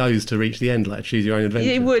 6 goes to reach the end, choose your own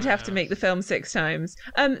adventure. You would have to make the film 6 times.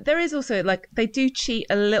 There is also, they do cheat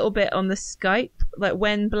a little bit on the Skype.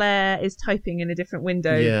 When Blair is typing in a different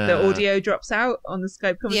window, the audio drops out on the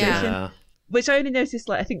Skype conversation. Yeah. Which I only noticed,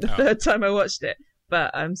 I think the 3rd time I watched it.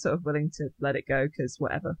 But I'm sort of willing to let it go, because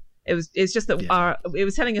whatever. It's just that it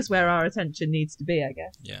was telling us where our attention needs to be, I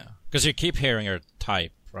guess. Yeah, because you keep hearing her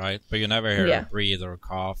type, right? But you never hear her breathe or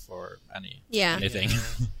cough or anything.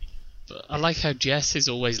 But I like how Jess is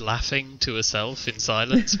always laughing to herself in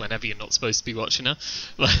silence whenever you're not supposed to be watching her.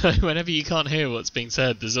 Whenever you can't hear what's being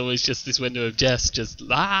said, there's always just this window of Jess just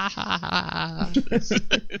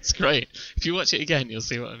it's great. If you watch it again, you'll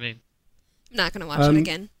see what I mean. I'm not going to watch it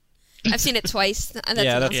again. I've seen it twice.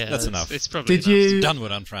 That's enough. It's probably done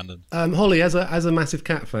with Unfriended. Holly, as a massive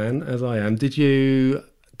cat fan, as I am, did you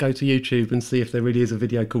go to YouTube and see if there really is a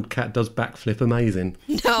video called "Cat Does Backflip Amazing"?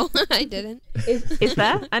 No, I didn't. Is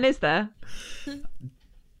there? And is there?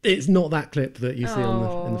 It's not that clip that you see in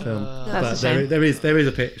the film, but there is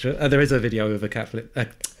a picture. There is a video of a cat flip.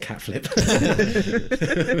 Cat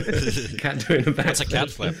doing a backflip. That's a cat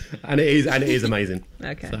flip, and it is amazing.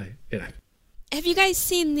 Okay, so Have you guys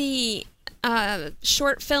seen the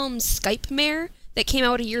short film Skype Mare that came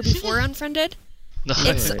out a year before Unfriended? No.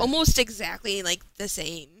 It's almost exactly the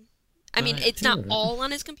same. I mean, it's not all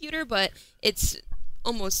on his computer, but it's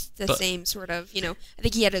almost the same sort of, I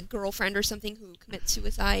think he had a girlfriend or something who commits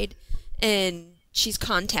suicide, and she's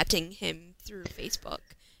contacting him through Facebook.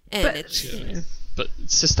 And but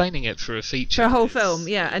sustaining it for a feature. For a whole film,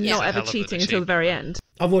 and not ever cheating until the very end.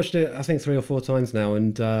 I've watched it, I think, 3 or 4 times now,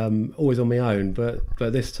 and always on my own. But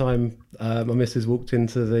this time, my missus walked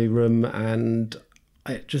into the room, and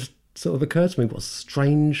it just sort of occurred to me what a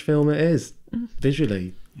strange film it is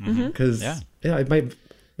visually, because it made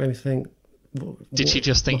me think. Did she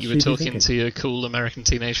just think you were talking to your cool American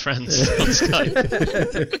teenage friends on Skype?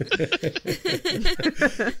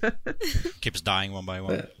 Keeps dying one by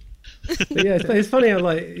one. But it's funny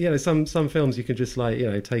how some films you can just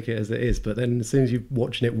take it as it is, but then as soon as you're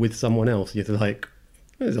watching it with someone else, you're like,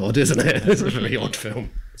 it's odd, isn't it? It's a very odd film.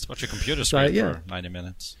 Let's watch a computer screen for 90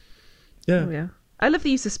 minutes. Yeah. Oh, yeah. I love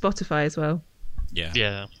the use of Spotify as well.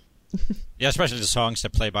 Yeah, especially the songs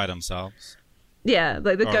that play by themselves. Yeah,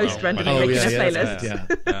 the ghost rendering making a playlist.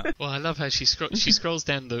 Yeah. Well, I love how she scrolls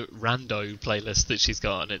down the rando playlist that she's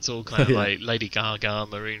got, and it's all kind of like Lady Gaga,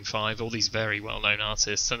 Maroon 5, all these very well-known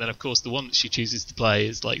artists, and then of course the one that she chooses to play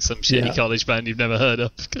is some shitty college band you've never heard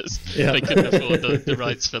of because they couldn't afford the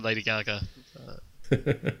rights for Lady Gaga.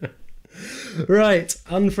 Right,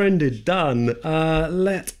 Unfriended, done.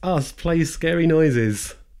 Let us play scary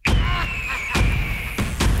noises.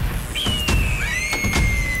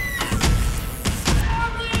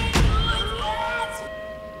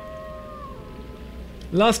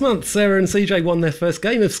 Last month, Sarah and CJ won their first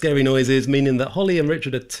game of Scary Noises, meaning that Holly and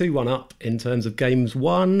Richard are 2-1 up in terms of games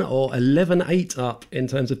won, or 11-8 up in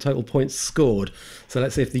terms of total points scored. So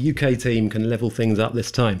let's see if the UK team can level things up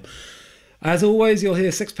this time. As always, you'll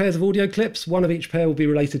hear 6 pairs of audio clips. One of each pair will be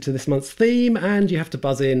related to this month's theme, and you have to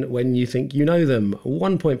buzz in when you think you know them.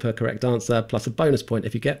 1 point per correct answer, plus a bonus point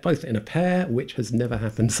if you get both in a pair, which has never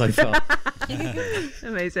happened so far.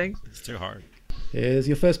 Amazing. It's too hard. Here's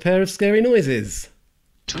your first pair of Scary Noises.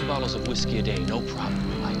 2 bottles of whiskey a day, no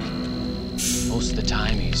problem, Mike. Most of the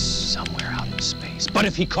time, he's somewhere out in space. But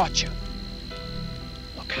if he caught you,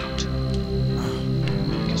 look out.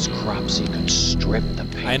 Because Cropsy could strip the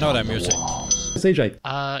paint I know that off the music. walls.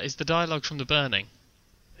 CJ. Is the dialogue from The Burning?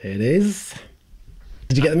 It is.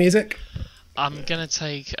 Did you get the music? I'm going to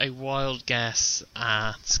take a wild guess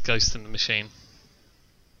at Ghost in the Machine.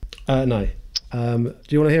 No. Do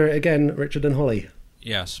you want to hear it again, Richard and Holly?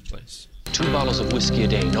 Yes, please. 2 bottles of whiskey a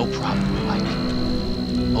day, no problem, Mike.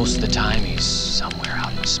 Most of the time, he's somewhere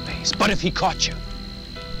out in space. But if he caught you,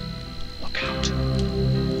 look out.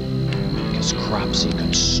 Because Cropsy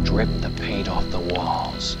could strip the paint off the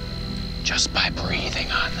walls just by breathing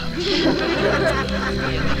on them.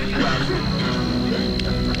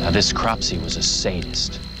 Now, this Cropsy was a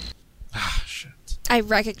sadist. Ah, shit. I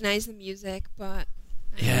recognize the music, but...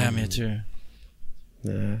 Yeah, me too.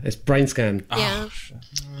 Yeah, it's Brain Scan. Yeah. Oh, shit.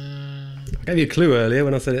 I gave you a clue earlier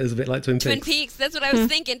when I said it was a bit like Twin Peaks. Twin Peaks, that's what I was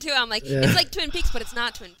thinking too. I'm like, Yeah. it's like Twin Peaks, but it's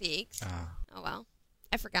not Twin Peaks. Oh well,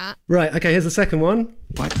 I forgot. Right, okay, here's the second one.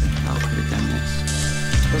 What the hell could have done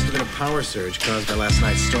this? Must have been a power surge caused by last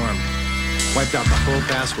night's storm. Wiped out the whole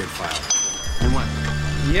password file. And what?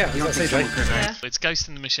 Yeah, You don't think someone could Yeah. It's Ghost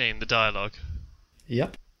in the Machine, the dialogue.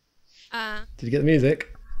 Yep. Uh, Did you get the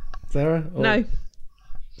music, Sarah? Or- No.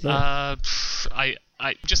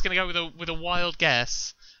 I'm just going to go with a wild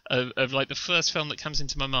guess of like the first film that comes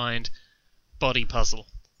into my mind, Body Puzzle.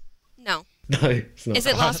 no. No, it's not. Is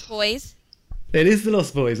it Lost Boys? It is the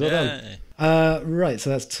Lost Boys. Well done. Right, so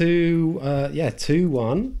that's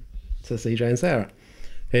 2-1 to CJ and Sarah.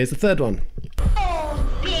 Here's the third one. Oh,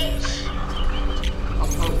 bitch!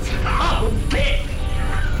 Oh, bitch!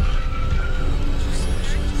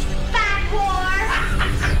 Fat whore!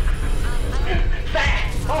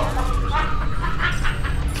 Fat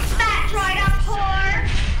Fat dried up whore!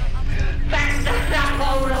 Fat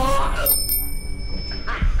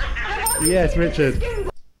whore! Yes, Richard.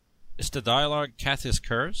 Is the dialogue Kathy's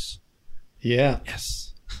Curse? Yeah.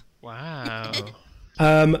 Yes. Wow.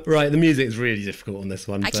 Right, the music is really difficult on this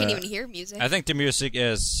one. I can't but- even hear music. I think the music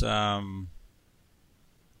is I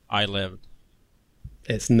Lived.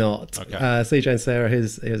 It's not. Okay. CJ and Sarah,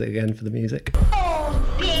 here's it again for the music. Oh,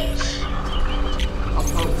 bitch!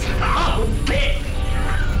 Oh, bitch!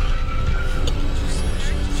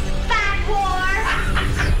 Fat whore!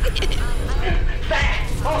 Fat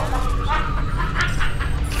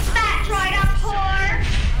Fat dried up whore!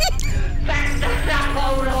 Fat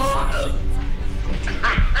whore! I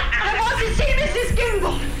want to see Mrs.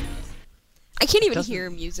 Gimbal! I can't even hear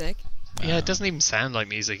music. Yeah, it doesn't even sound like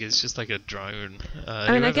music. It's just like a drone.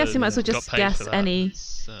 I mean, I guess you might as well just guess any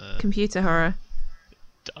computer horror.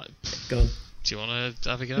 Go on. Do you want to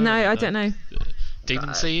have a go? No, I don't know.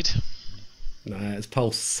 Demon Seed? No, it's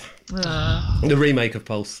Pulse. The remake of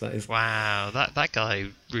Pulse, that is. Wow, that guy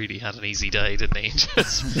really had an easy day, didn't he?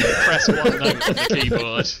 Just press one note on the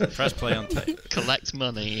keyboard. Press play on tape. Collect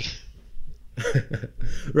money.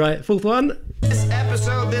 Right, fourth one. This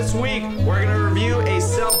episode this week, we're gonna review a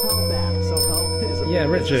self-help app. Self-help is a Yeah,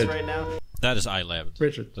 big business Richard. right now. That is I Lived.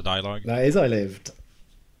 Richard. The dialogue. That is I Lived.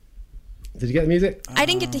 Did you get the music? I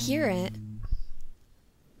didn't get to hear it.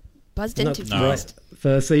 Buzzed in too fast. Right,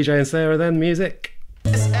 for CJ and Sarah then, music.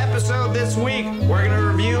 This episode this week, we're gonna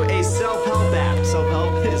review a self-help app.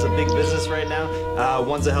 Self-help is a big business right now.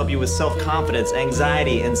 Ones that help you with self-confidence,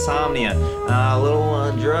 anxiety, insomnia, a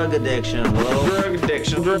little drug addiction,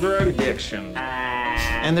 drug addiction.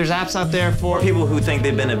 And there's apps out there for people who think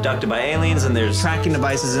they've been abducted by aliens, and there's tracking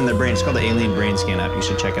devices in their brain. It's called the Alien Brain Scan app. You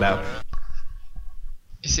should check it out.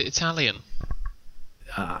 Is it Italian?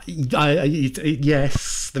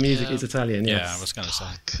 Yes, the music is Italian. Yes. Yeah, I was going to say.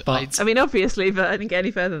 But I mean, obviously, but I didn't get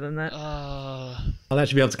any further than that. I'll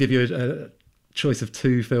actually be able to give you a choice of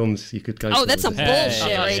 2 films you could go. Oh, that's some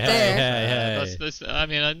bullshit right there. I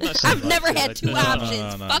mean, I've never had 2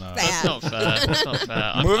 options. Fuck that. That's not fair. That's not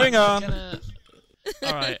fair. Moving on.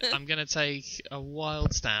 All right, I'm gonna take a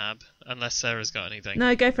wild stab, unless Sarah's got anything.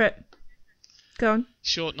 No, go for it. Go on.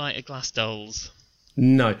 Short Night at Glass Dolls.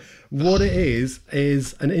 No. What it is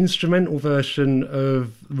an instrumental version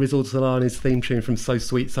of Rizzle Solani's theme tune from So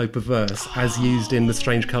Sweet, So Perverse, as used in The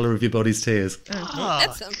Strange Colour of Your Body's Tears.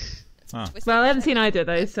 That's Well, I haven't seen either of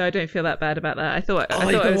those, so I don't feel that bad about that. I thought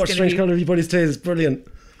you've got it to was watch Strange Colour of Your Body's Tears. It's brilliant.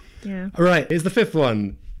 Yeah. All right, here's the fifth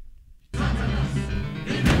one.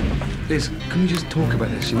 Liz, can we just talk about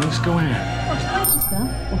this? Let's go in.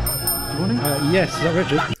 Yes, is that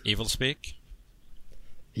Richard? Evil Speak.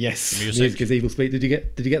 Yes, Music is Evil Speak. Did you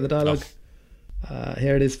get the dialogue? No.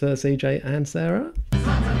 Here it is for CJ and Sarah.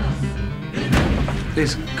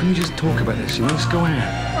 Liz, can we just talk about this? Let's go in.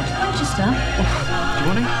 Manchester? Do you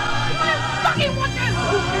want it? Fucking want it!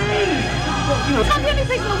 It's not the only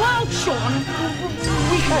thing in the world, Sean.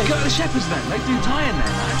 We can go to the Shepherds then. They do tie-in there,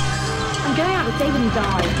 man. I'm going out with David and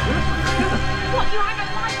Di. What, you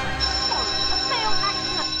haven't liked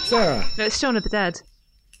Sarah. No, it's Shaun of the Dead.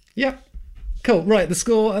 Yep. Cool. Right, the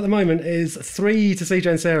score at the moment is 3 to CJ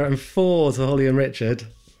and Sarah and 4 to Holly and Richard.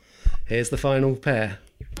 Here's the final pair.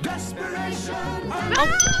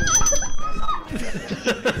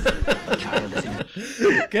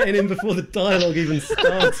 Getting in before the dialogue even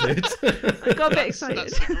started. I got a bit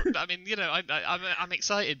excited. I mean, I'm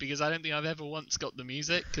excited because I don't think I've ever once got the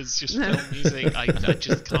music, because just film music I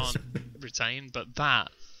just can't retain, but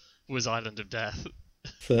that was Island of Death.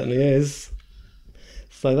 Certainly is.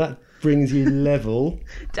 So that brings you level.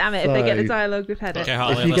 Damn it, if they get the dialogue, we've had it. Okay,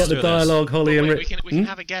 Holly, if you get the dialogue, Holly and we can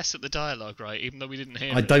have a guess at the dialogue, right? Even though we didn't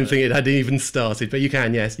hear it. I don't think it had even started, but you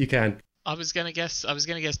can, yes, you can. I was gonna guess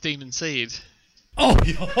Demon Seed. Oh,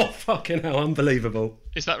 fucking hell, unbelievable.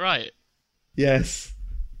 Is that right? Yes.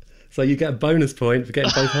 So you get a bonus point for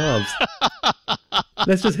getting both halves.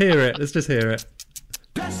 Let's just hear it.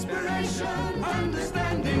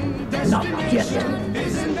 Not yet.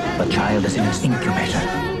 The child is in its incubator.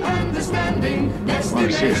 Oh,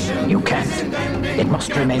 seriously, you can't. It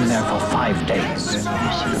must remain there for 5 days.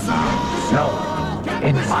 No,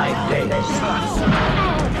 in 5 days.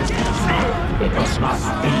 It must not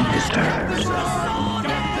be disturbed.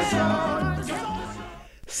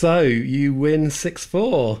 So you win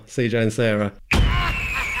 6-4, CJ and Sarah.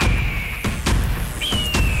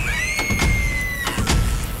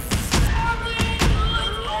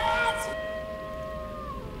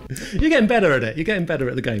 You're getting better at it. You're getting better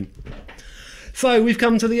at the game. So we've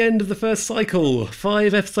come to the end of the first cycle.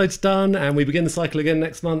 5 episodes done, and we begin the cycle again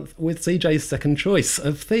next month with CJ's second choice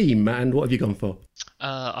of theme. And what have you gone for?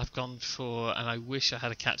 I've gone for, and I wish I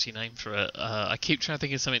had a catchy name for it. I keep trying to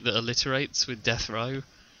think of something that alliterates with Death Row,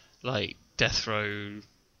 like Death Row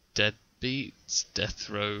Deadbeats, Death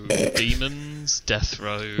Row Demons, Death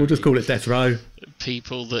Row... We'll just call it Death Row.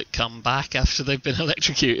 People that come back after they've been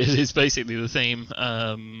electrocuted is basically the theme.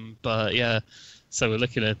 But yeah, so we're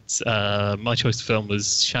looking at... my choice of film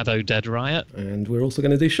was Shadow Dead Riot. And we're also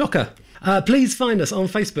going to do Shocker. Please find us on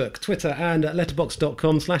Facebook, Twitter and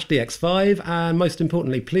letterboxd.com/dx5. And most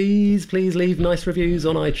importantly, please leave nice reviews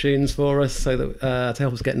on iTunes for us so that to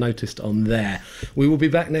help us get noticed on there. We will be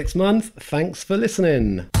back next month. Thanks for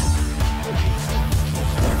listening.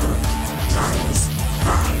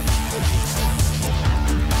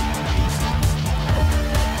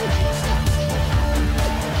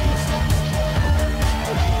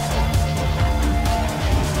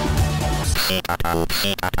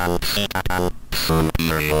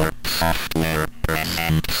 Superior software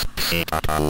presents